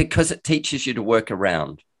 Because it teaches you to work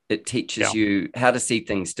around. It teaches you how to see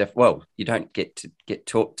things different. Well, you don't get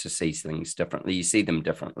taught to see things differently. You see them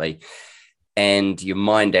differently. And your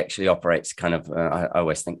mind actually operates kind of, I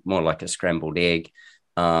always think, more like a scrambled egg.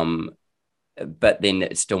 But then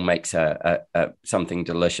it still makes a something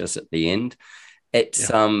delicious at the end.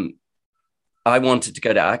 It's I wanted to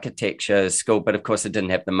go to architecture school, but of course I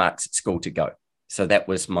didn't have the marks at school to go. So that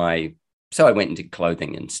was so I went into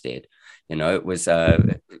clothing instead. You know, it was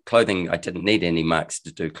clothing. I didn't need any marks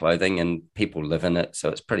to do clothing, and people live in it. So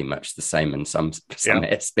it's pretty much the same in some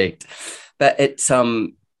aspect. But it's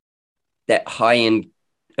that high-end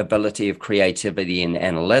ability of creativity and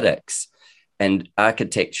analytics. And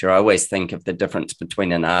architecture, I always think of the difference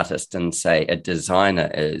between an artist and, say, a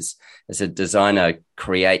designer is a designer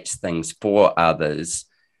creates things for others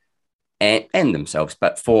and themselves,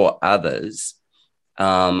 but for others,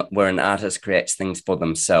 where an artist creates things for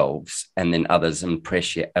themselves and then others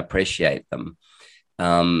appreciate them.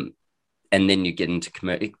 And then you get into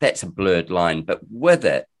commercial. That's a blurred line. But with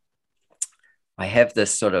it, I have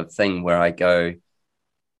this sort of thing where I go,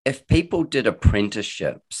 if people did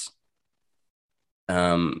apprenticeships,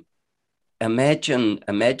 imagine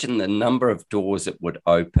the number of doors it would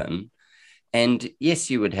open. And yes,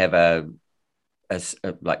 you would have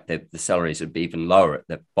like the salaries would be even lower at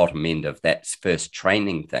the bottom end of that first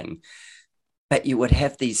training thing. But you would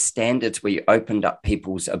have these standards where you opened up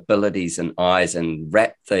people's abilities and eyes and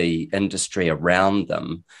wrapped the industry around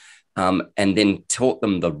them, and then taught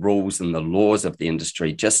them the rules and the laws of the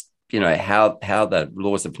industry, just, how the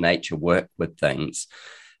laws of nature work with things.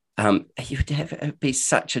 You'd have it would be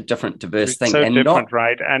such a different, diverse thing, so and different, not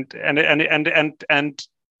right? And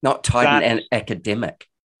not tied in academic,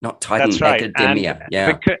 not tied in academia.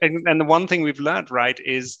 And the one thing we've learned, right,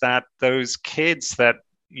 is that those kids that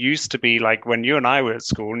used to be like when you and I were at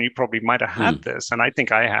school, and you probably might have had this, and I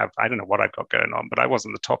think I don't know what I've got going on, but I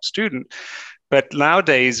wasn't the top student. But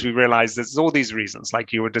nowadays we realize there's all these reasons,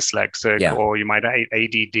 like you were dyslexic or you might have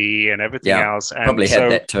ADD and everything else. And probably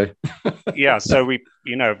had that too. So we,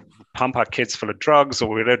 pump our kids full of drugs, or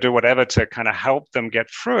we do whatever to kind of help them get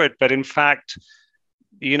through it. But in fact,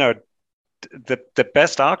 the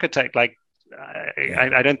best architect, like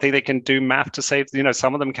I don't think they can do math to save,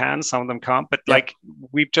 some of them can, some of them can't. But like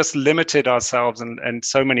we've just limited ourselves in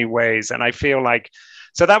so many ways. And I feel like,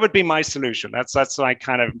 so that would be my solution. That's like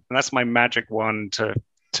that's my magic wand to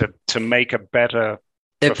make a better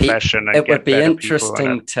profession. It would be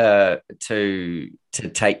interesting to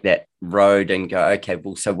take that road and go, okay,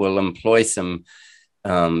 well, so we'll employ some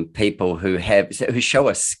people who show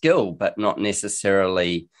a skill, but not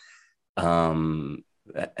necessarily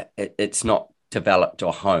it's not developed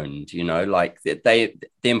or honed. Like they're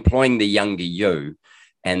employing the younger you,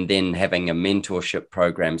 and then having a mentorship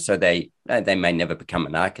program. So they may never become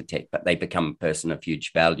an architect, but they become a person of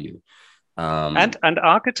huge value. And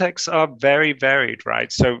architects are very varied,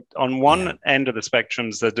 right? So on one end of the spectrum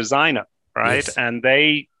is the designer, right? Yes. And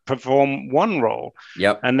they perform one role.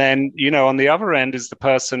 Yep. And then, on the other end is the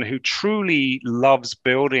person who truly loves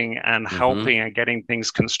building and helping and getting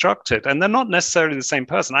things constructed. And they're not necessarily the same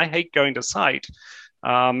person. I hate going to site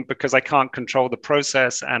because I can't control the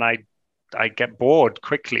process and I get bored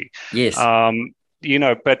quickly. Yes.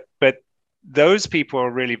 But those people are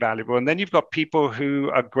really valuable. And then you've got people who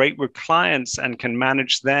are great with clients and can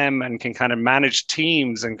manage them and can kind of manage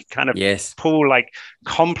teams and kind of pull like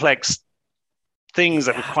complex things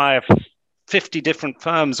that require 50 different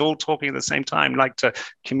firms all talking at the same time, like to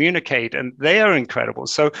communicate, and they are incredible.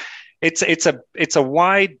 So it's a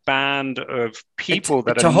wide band of people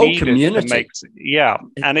that are a whole needed community. To make,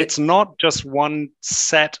 and it's not just one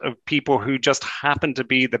set of people who just happen to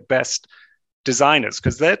be the best designers,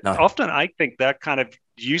 because they're often, I think, they're kind of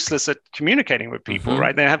useless at communicating with people,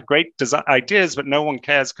 right? They have great ideas, but no one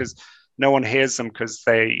cares because no one hears them because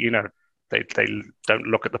they don't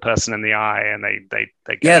look at the person in the eye, and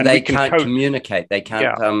they can't communicate. They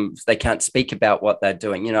can't speak about what they're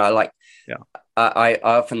doing. I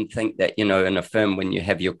often think that, in a firm, when you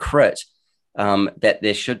have your crit, that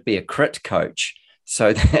there should be a crit coach.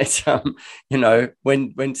 So that,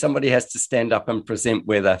 when somebody has to stand up and present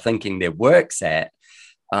where they're thinking their work's at,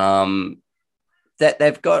 that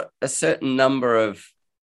they've got a certain number of,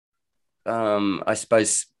 I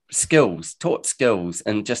suppose, taught skills,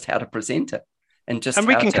 and just how to present it. And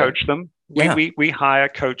we can coach them. Yeah. We hire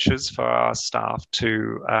coaches for our staff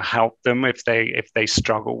to help them if they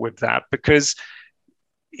struggle with that, because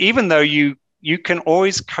even though you can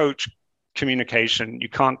always coach communication, you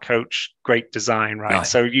can't coach great design, right?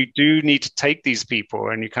 So you do need to take these people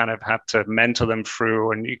and you kind of have to mentor them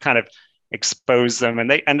through, and you kind of expose them, and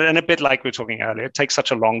a bit like we were talking earlier, it takes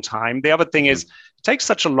such a long time. The other thing is, it takes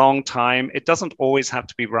such a long time, it doesn't always have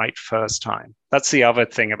to be right first time. That's the other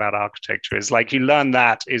thing about architecture, is like, you learn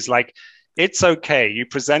that is like, it's okay, you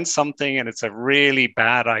present something and it's a really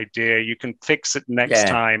bad idea, you can fix it next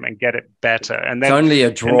time and get it better. And then it's only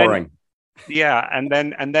a drawing. And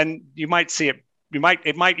then you might see it.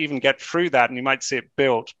 It might even get through that, and you might see it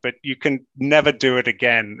built, but you can never do it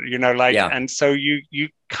again. And so you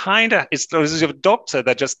kind of, it's as a doctor,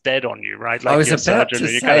 they're just dead on you, right? Like, I was about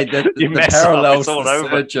to say that the parallels to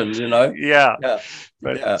surgeon,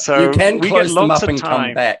 So you can close them up and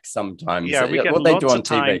come back sometimes. Yeah, we get lots of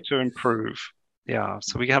time to improve. Yeah,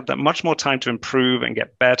 so we have that much more time to improve and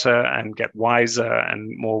get better and get wiser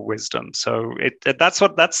and more wisdom. So that's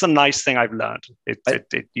the nice thing I've learned.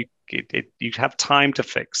 You have time to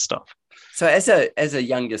fix stuff. So as a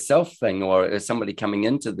younger self thing, or as somebody coming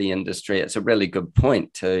into the industry, it's a really good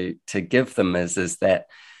point to give them is that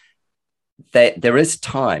there is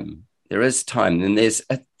time. There is time, and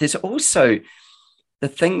there's also the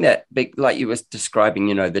thing that, like you were describing,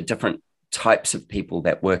 the different types of people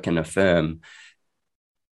that work in a firm.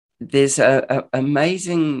 There's a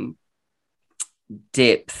amazing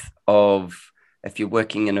depth of, if you're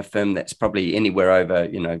working in a firm that's probably anywhere over,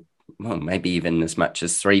 maybe even as much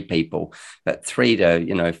as 3 people, but 3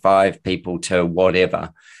 to, 5 people to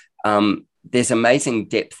whatever. There's amazing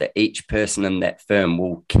depth that each person in that firm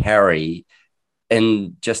will carry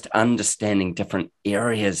in just understanding different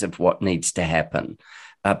areas of what needs to happen,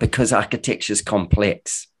 because architecture is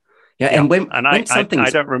complex. And I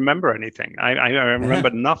don't remember anything. I remember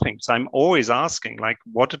nothing. So I'm always asking, like,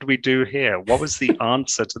 what did we do here? What was the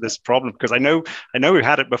answer to this problem? Because I know we've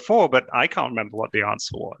had it before, but I can't remember what the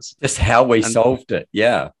answer was. Just how we solved it.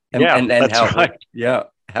 Yeah. And that's how right.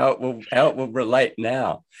 How it will relate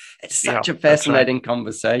now. It's such a fascinating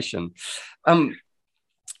conversation.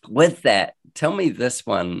 With that, tell me this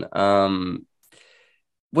one.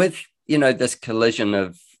 With this collision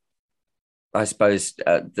of, I suppose,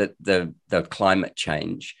 the climate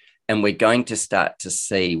change, and we're going to start to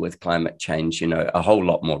see with climate change, a whole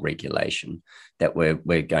lot more regulation that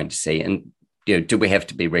we're going to see. And do we have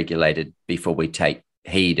to be regulated before we take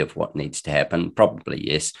heed of what needs to happen? Probably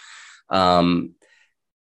yes. And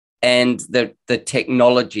the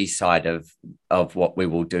technology side of what we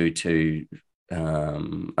will do to, I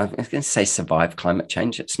was going to say survive climate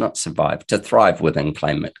change. It's not survive, to thrive within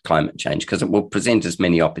climate change, because it will present as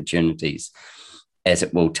many opportunities as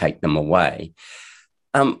it will take them away.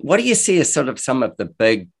 What do you see as sort of some of the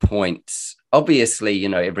big points? Obviously,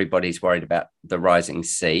 everybody's worried about the rising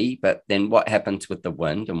sea, but then what happens with the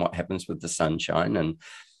wind and what happens with the sunshine? And,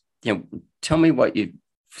 tell me what you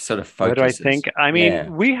sort of focus. What do I think? I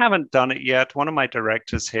mean, we haven't done it yet. One of my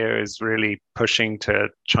directors here is really pushing to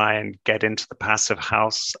try and get into the passive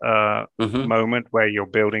house moment where your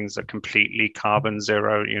buildings are completely carbon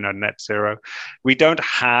zero, net zero. We don't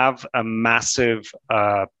have a massive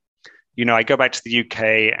I go back to the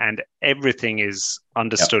UK and everything is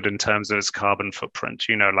understood in terms of its carbon footprint,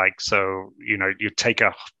 so you take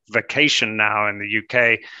a vacation now in the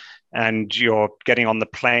UK and you're getting on the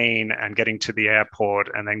plane and getting to the airport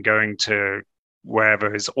and then going to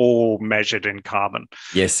wherever is all measured in carbon.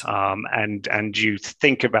 Yes. And you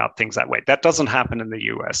think about things that way. That doesn't happen in the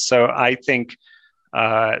US. So I think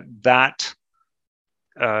that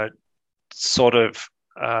sort of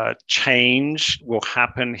change will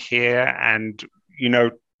happen here, and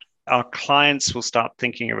our clients will start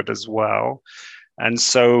thinking of it as well. And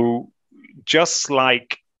so just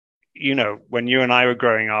like when you and I were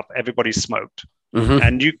growing up, everybody smoked.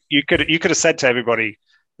 And you could have said to everybody,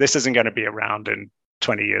 this isn't going to be around in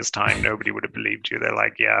 20 years time. Nobody would have believed you. They're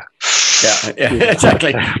like, yeah,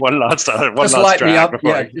 exactly. one last drag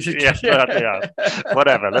before. Yeah,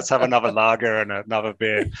 whatever. Let's have another lager and another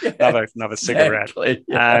beer, another cigarette.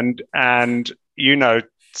 And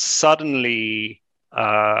suddenly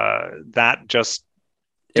that just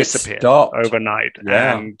disappeared overnight.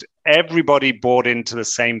 Yeah. And everybody bought into the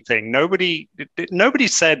same thing. Nobody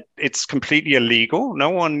said it's completely illegal.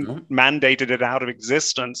 No one mandated it out of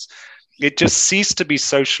existence. It just ceased to be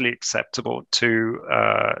socially acceptable to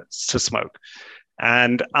smoke.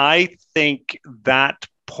 And I think that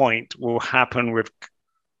point will happen with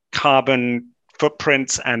carbon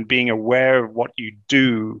footprints and being aware of what you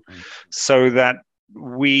do, so that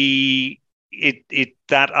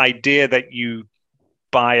that idea that you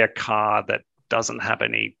buy a car that doesn't have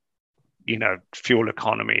any fuel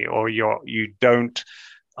economy, or you don't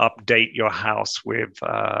update your house with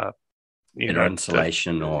better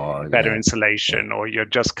insulation or you're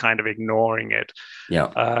just kind of ignoring it,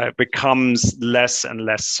 becomes less and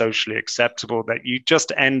less socially acceptable. That you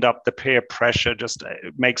just end up, the peer pressure just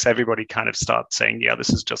makes everybody kind of start saying, yeah,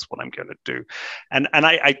 this is just what I'm going to do.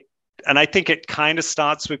 And I think it kind of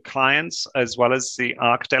starts with clients as well as the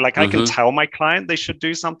architect. Like I can tell my client they should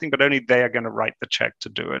do something, but only they are going to write the check to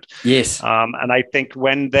do it. Yes. And I think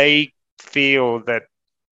when they feel that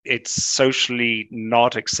it's socially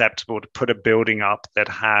not acceptable to put a building up that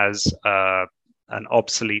has an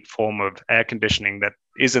obsolete form of air conditioning that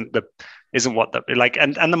isn't what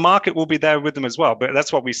and the market will be there with them as well. But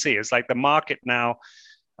that's what we see. It's like the market now,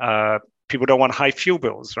 people don't want high fuel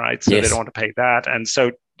bills, right? So they don't want to pay that. And so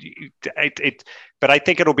but I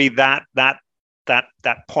think it'll be that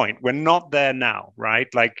point. We're not there now, right?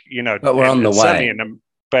 Like, but we're on the way.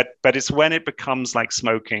 But it's when it becomes like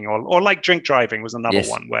smoking or like drink driving was another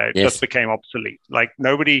one where it just became obsolete. Like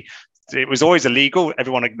it was always illegal.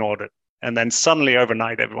 Everyone ignored it. And then suddenly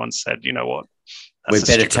overnight, everyone said, you know what? We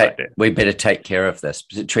better take care of this,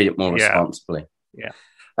 treat it more responsibly. Yeah.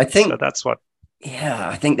 I think so that's what. Yeah,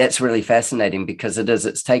 I think that's really fascinating, because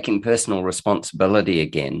it's taking personal responsibility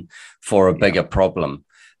again for a bigger problem,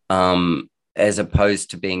 as opposed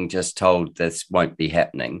to being just told this won't be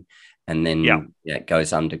happening, and then it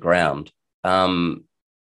goes underground. One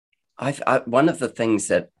of the things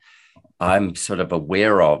that I'm sort of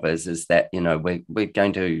aware of is that we're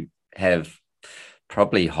going to have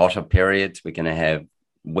probably hotter periods. We're going to have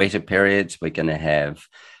wetter periods. We're going to have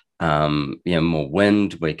more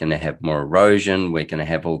wind, we're going to have more erosion, we're going to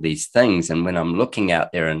have all these things. And when I'm looking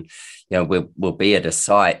out there and, we'll be at a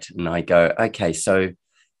site and I go, okay, so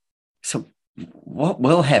what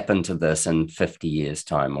will happen to this in 50 years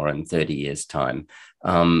time or in 30 years time?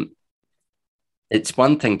 It's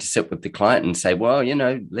one thing to sit with the client and say, well,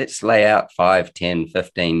 let's lay out 5, 10,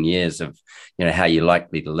 15 years of, how you're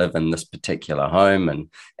likely to live in this particular home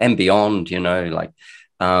and beyond,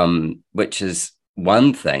 which is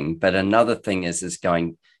one thing. But another thing is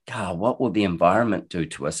going, God, what will the environment do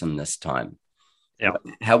to us in this time? Yeah.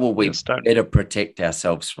 How will we better protect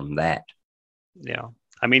ourselves from that? Yeah.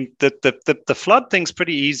 I mean, the flood thing's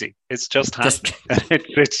pretty easy. It's just happening.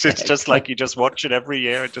 It's just like you just watch it every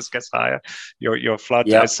year. It just gets higher. Your flood.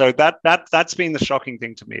 Yep. So that's been the shocking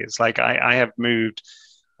thing to me. It's like I have moved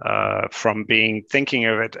from thinking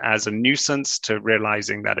of it as a nuisance to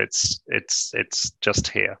realizing that it's just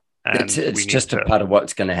here. And it's just a part of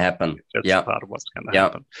what's going to happen. It's part of what's going to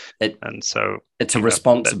happen. And so it's a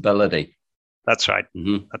responsibility. That's right.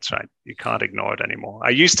 Mm-hmm. That's right. You can't ignore it anymore.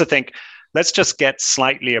 I used to think, let's just get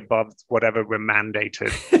slightly above whatever we're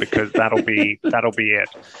mandated, because that'll be it.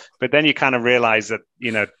 But then you kind of realize that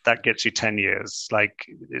that gets you 10 years. Like,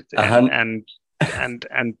 and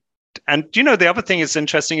the other thing is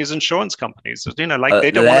interesting is insurance companies. They don't.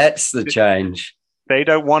 That's the change. They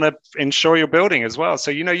don't want to insure your building as well.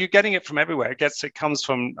 So you're getting it from everywhere. It comes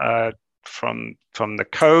from the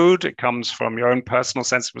code. It comes from your own personal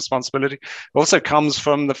sense of responsibility. It also comes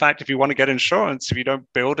from the fact, if you want to get insurance, if you don't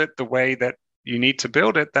build it the way that you need to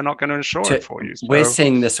build it, they're not going to insure it for you. So, we're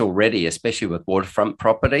seeing this already, especially with waterfront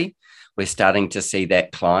property. We're starting to see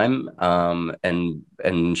that climb in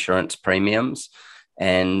insurance premiums.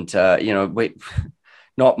 And,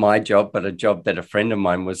 not my job, but a job that a friend of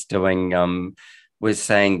mine was doing, was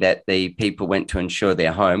saying that the people went to insure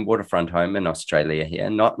their home, waterfront home in Australia here,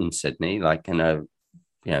 not in Sydney, like not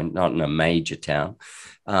in a major town.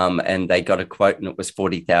 And they got a quote and it was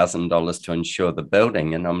 $40,000 to insure the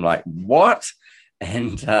building. And I'm like, what?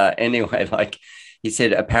 And anyway, like he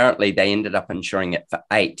said, apparently they ended up insuring it for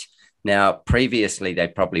 8. Now, previously, they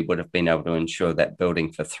probably would have been able to insure that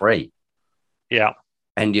building for 3. Yeah.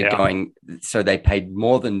 And you're going, so they paid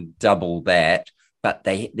more than double that, but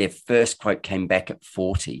their first quote came back at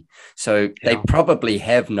 40. So they probably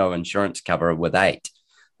have no insurance cover with 8.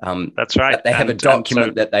 That's right. But they have a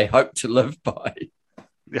document that they hope to live by.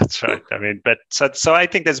 That's right. I mean, but so I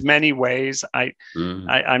think there's many ways.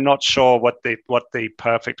 I'm not sure what the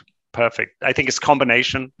perfect. I think it's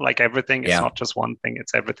combination, like everything. It's not just one thing.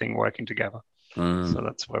 It's everything working together. So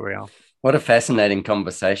that's where we are. What a fascinating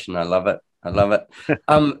conversation. I love it.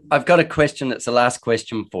 I've got a question. It's the last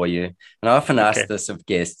question for you. And I often ask this of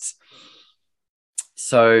guests.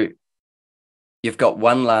 So you've got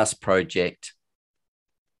one last project.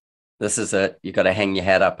 This is it. You've got to hang your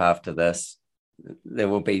hat up after this.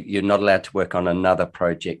 You're not allowed to work on another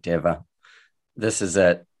project ever. This is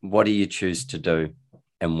it. What do you choose to do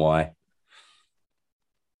and why?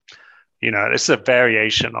 This is a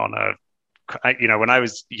variation on when I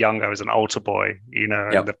was young, I was an altar boy,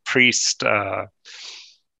 and the priest,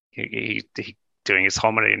 he doing his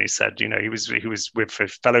homily, and he said, he was with a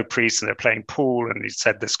fellow priest and they're playing pool, and he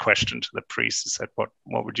said this question to the priest. He said, what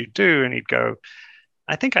would you do? And he'd go,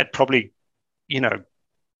 I think I'd probably,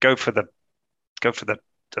 go for the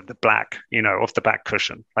black, off the back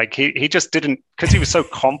cushion. Like he just didn't, because he was so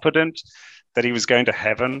confident that he was going to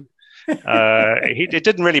heaven. It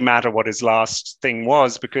didn't really matter what his last thing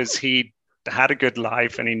was, because he had a good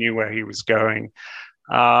life and he knew where he was going.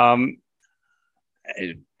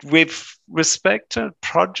 With respect to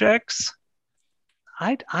projects,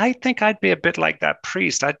 I think I'd be a bit like that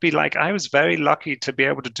priest. I'd be like, I was very lucky to be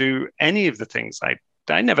able to do any of the things.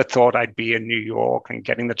 I never thought I'd be in New York and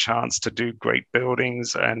getting the chance to do great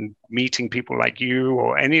buildings and meeting people like you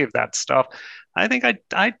or any of that stuff. I think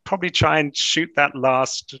I'd probably try and shoot that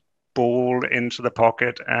last ball into the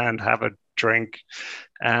pocket and have a drink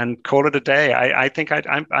and call it a day. I think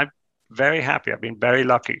I'm very happy. I've been very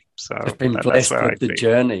lucky. So I've been blessed with the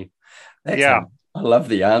journey. I love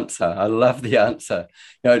the answer.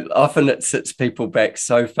 Often it sits people back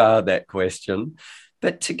so far, that question,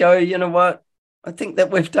 but to go, you know what? I think that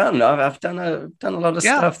we've done. I've done a lot of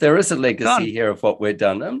stuff. There is a legacy here of what we've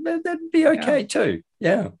done, and that'd be okay too.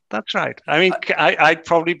 Yeah, that's right. I mean, I'd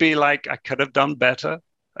probably be like, I could have done better.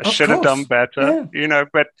 I should have done better.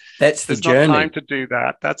 But that's the journey. There's not time to do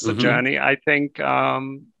that. That's the journey. I think. I'd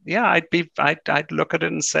look at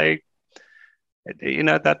it and say,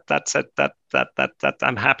 that's it. That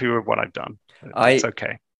I'm happy with what I've done. It's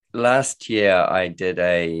okay. Last year, I did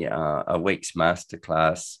a week's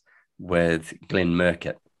masterclass with Glenn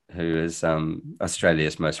Murcutt, who is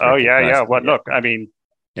Australia's most. Well, look, I mean,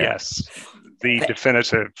 yes, the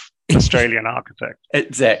definitive Australian architect.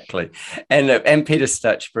 Exactly. And Peter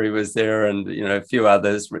Stutchbury was there, and a few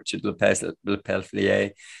others. Richard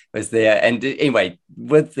Lepellier was there. And anyway,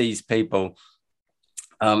 with these people,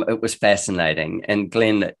 it was fascinating. And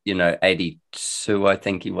Glenn, 82, I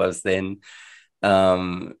think he was then.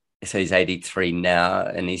 So he's 83 now,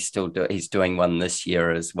 and he's doing one this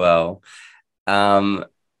year as well.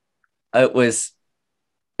 It was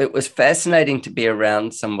fascinating to be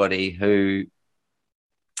around somebody who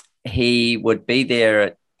he would be there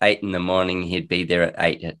at 8 a.m. He'd be there at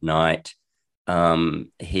 8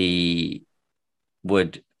 p.m. He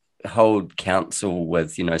would hold council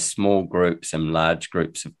with, small groups and large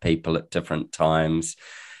groups of people at different times.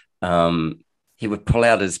 He would pull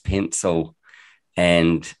out his pencil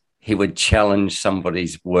and he would challenge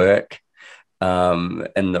somebody's work in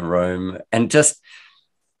the room. And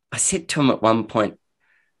I said to him at one point,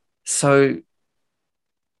 so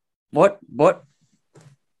what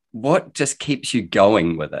just keeps you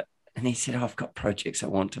going with it? And he said, I've got projects I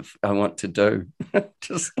want to do.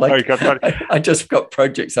 Just like I just got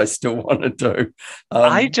projects I still want to do.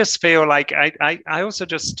 I just feel like I also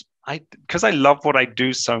just, because I love what I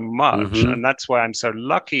do so much, and that's why I'm so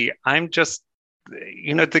lucky. I'm just,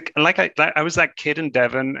 I was that kid in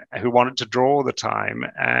Devon who wanted to draw all the time.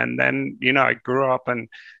 And then, I grew up and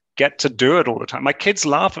get to do it all the time. My kids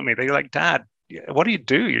laugh at me. They're like, Dad, what do you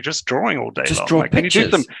do? You're just drawing all day just long. draw Like,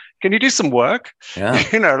 pictures. can you do some work? Yeah.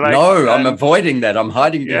 You know, like, No, I'm avoiding that. I'm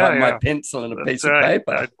hiding behind my yeah, pencil and a piece that's of right.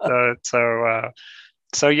 paper.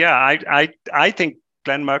 So yeah, I think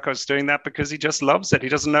Glenn Murko's doing that because he just loves it. He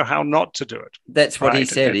doesn't know how not to do it. That's what he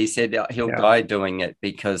said. He said he'll die doing it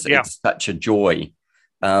because it's such a joy.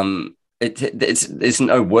 There's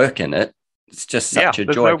no work in it. It's just such a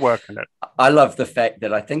joy. There's no work in it. I love the fact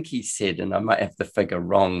that I think he said, and I might have the figure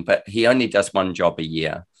wrong, but he only does one job a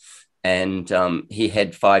year. And he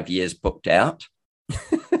had 5 years booked out.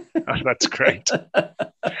 Oh, that's great.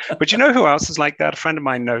 But you know who else is like that? A friend of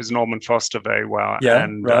mine knows Norman Foster very well. Yeah,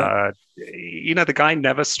 and right. The guy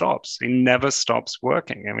never stops. He never stops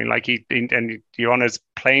working. I mean, like you're on his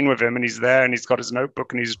plane with him and he's there and he's got his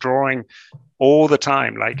notebook and he's drawing all the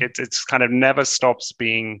time. Like it's kind of never stops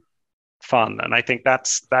being fun. And I think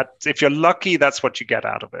that's if you're lucky, that's what you get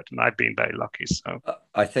out of it. And I've been very lucky. So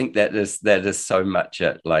I think that is so much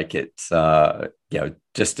it. Like it's one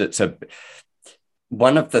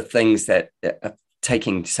of the things that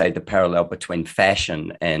taking, say, the parallel between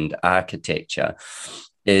fashion and architecture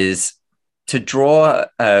is to draw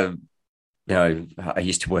I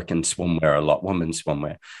used to work in swimwear a lot, women's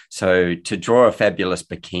swimwear. So to draw a fabulous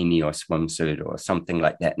bikini or swimsuit or something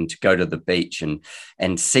like that, and to go to the beach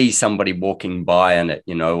and see somebody walking by in it,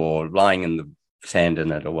 or lying in the sand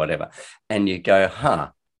in it or whatever, and you go,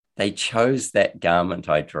 they chose that garment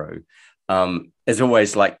I drew. There's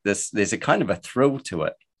always like this, there's a kind of a thrill to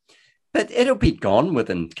it, but it'll be gone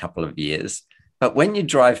within a couple of years. But when you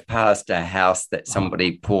drive past a house that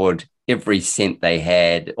somebody poured every cent they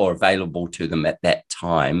had or available to them at that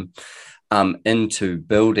time into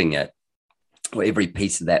building it, or every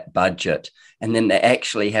piece of that budget, and then they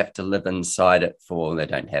actually have to live inside it they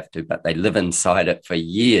don't have to, but they live inside it for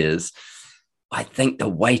years. I think the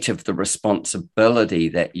weight of the responsibility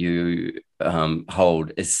that you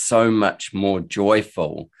hold is so much more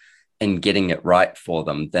joyful in getting it right for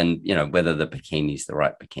them than, whether the bikini's the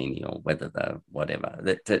right bikini or whether the whatever.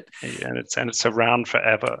 And it's around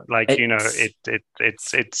forever. Like,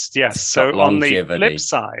 it's yes. So longevity. On the flip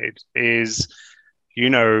side is,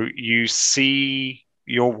 you see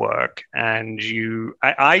your work and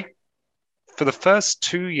I for the first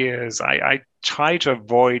 2 years, I try to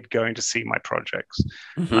avoid going to see my projects.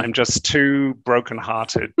 Mm-hmm. I'm just too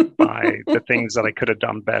brokenhearted by the things that I could have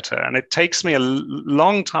done better. And it takes me a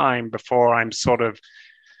long time before I'm sort of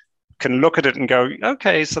can look at it and go,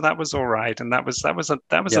 okay, so that was all right. And that was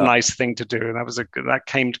a nice thing to do. And that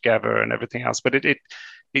came together and everything else. But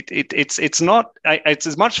it's not, it's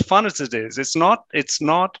as much fun as it is. It's not,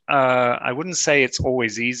 I wouldn't say it's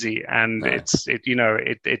always easy. And it's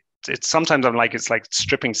sometimes it's like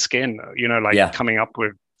stripping skin, coming up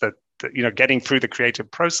with the getting through the creative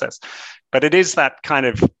process. But it is that kind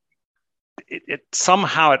of, it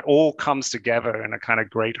somehow it all comes together in a kind of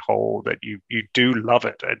great whole that you do love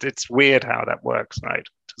it. It's weird how that works, right?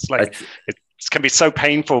 It's like it can be so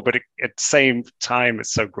painful, but at the same time,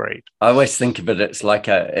 it's so great. I always think of it. It's like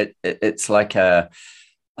a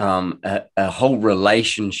whole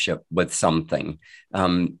relationship with something.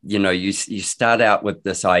 You start out with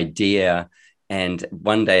this idea, and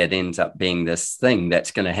one day it ends up being this thing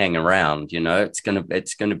that's going to hang around. It's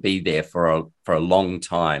going to be there for a long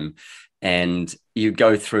time, and you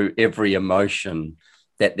go through every emotion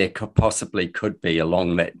that there possibly could be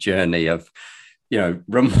along that journey of,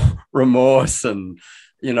 remorse and,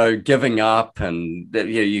 giving up, and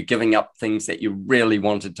you're giving up things that you really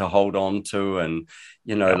wanted to hold on to, and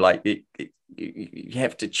you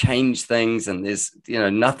have to change things, and there's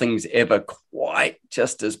nothing's ever quite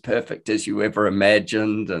just as perfect as you ever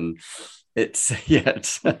imagined, and it's a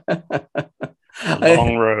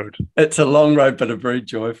long road. It's a long road, but a very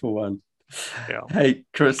joyful one. Yeah. Hey,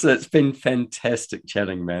 Chris, it's been fantastic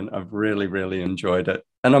chatting, man. I've really, really enjoyed it,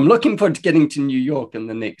 and I'm looking forward to getting to New York in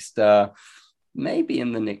the next maybe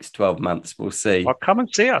in the next 12 months. We'll see. Well, come and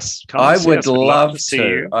see us. I would love to see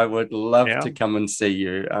you. I would love to come and see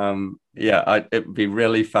you. It would be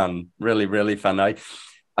really fun. Really, really fun. I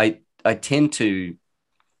tend to,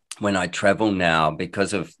 when I travel now,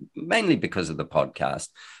 mainly because of the podcast,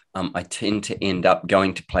 I tend to end up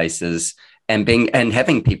going to places and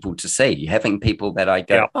having people to see, having people that I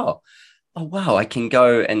go, oh wow, I can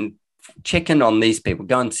go and check in on these people,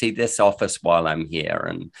 go and see this office while I'm here,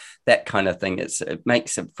 and that kind of thing. It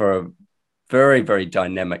makes it for a very, very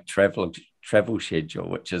dynamic travel schedule,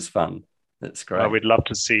 which is fun. That's great. We'd love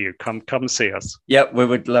to see you. Come see us. Yeah, we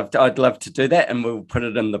would love to. I'd love to do that, and we'll put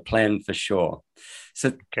it in the plan for sure.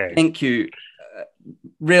 So Thank you.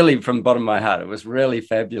 Really, from the bottom of my heart, it was really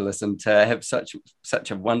fabulous, and to have such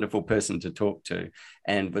a wonderful person to talk to,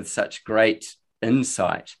 and with such great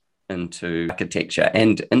insight into architecture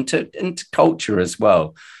and into culture as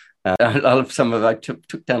well. I love I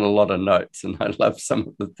took down a lot of notes, and I love some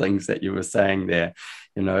of the things that you were saying there,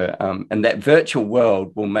 and that virtual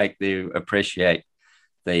world will make you appreciate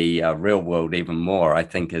the real world even more. I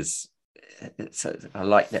think I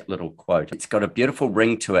like that little quote. It's got a beautiful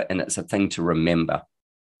ring to it, and it's a thing to remember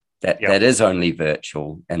that is only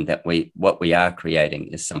virtual, and that what we are creating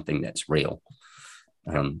is something that's real.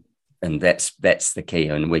 And that's the key,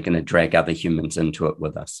 and we're going to drag other humans into it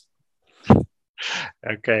with us.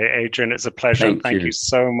 Okay, Adrian, it's a pleasure. Thank you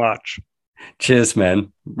so much. Cheers,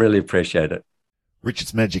 man. Really appreciate it.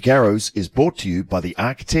 Richard's Magic Arrows is brought to you by the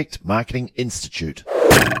Architect Marketing Institute.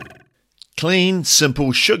 Clean,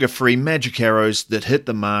 simple, sugar-free magic arrows that hit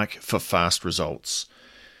the mark for fast results.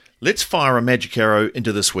 Let's fire a magic arrow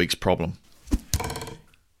into this week's problem.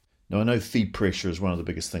 Now, I know feed pressure is one of the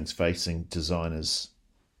biggest things facing designers.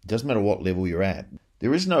 It doesn't matter what level you're at.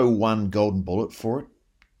 There is no one golden bullet for it.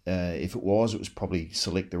 If it was probably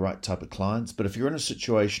select the right type of clients. But if you're in a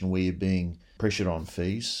situation where you're being pressured on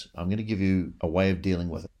fees, I'm going to give you a way of dealing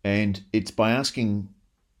with it. And it's by asking,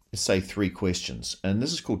 say, 3 questions. And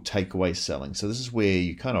this is called takeaway selling. So this is where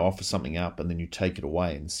you kind of offer something up and then you take it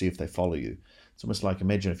away and see if they follow you. It's almost like,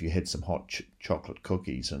 imagine if you had some hot chocolate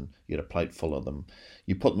cookies and you had a plate full of them.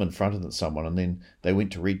 You put them in front of someone and then they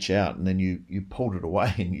went to reach out and then you pulled it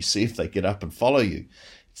away and you see if they get up and follow you.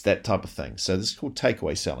 It's that type of thing. So this is called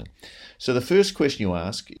takeaway selling. So the first question you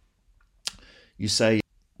ask, you say,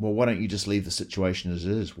 well, why don't you just leave the situation as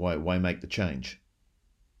it is? Why make the change?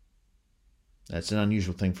 That's an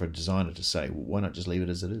unusual thing for a designer to say. Well, why not just leave it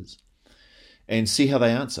as it is? And see how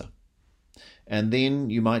they answer. And then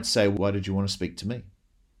you might say, why did you want to speak to me?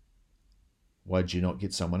 Why did you not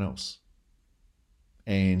get someone else?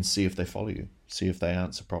 And see if they follow you. See if they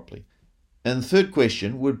answer properly. And the third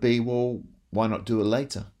question would be, well, why not do it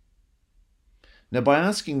later? Now, by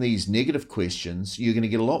asking these negative questions, you're going to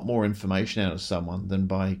get a lot more information out of someone than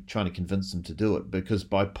by trying to convince them to do it, because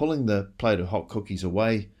by pulling the plate of hot cookies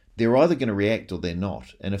away, they're either going to react or they're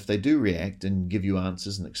not. And if they do react and give you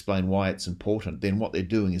answers and explain why it's important, then what they're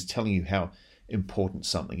doing is telling you how important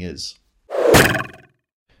something is.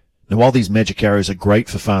 Now, while these magic arrows are great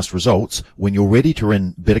for fast results, when you're ready to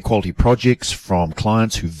run better quality projects from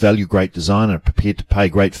clients who value great design and are prepared to pay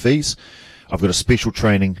great fees, I've got a special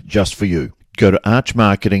training just for you. Go to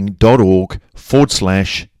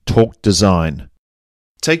archmarketing.org/talk design.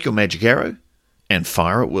 Take your magic arrow and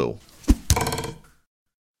fire at will.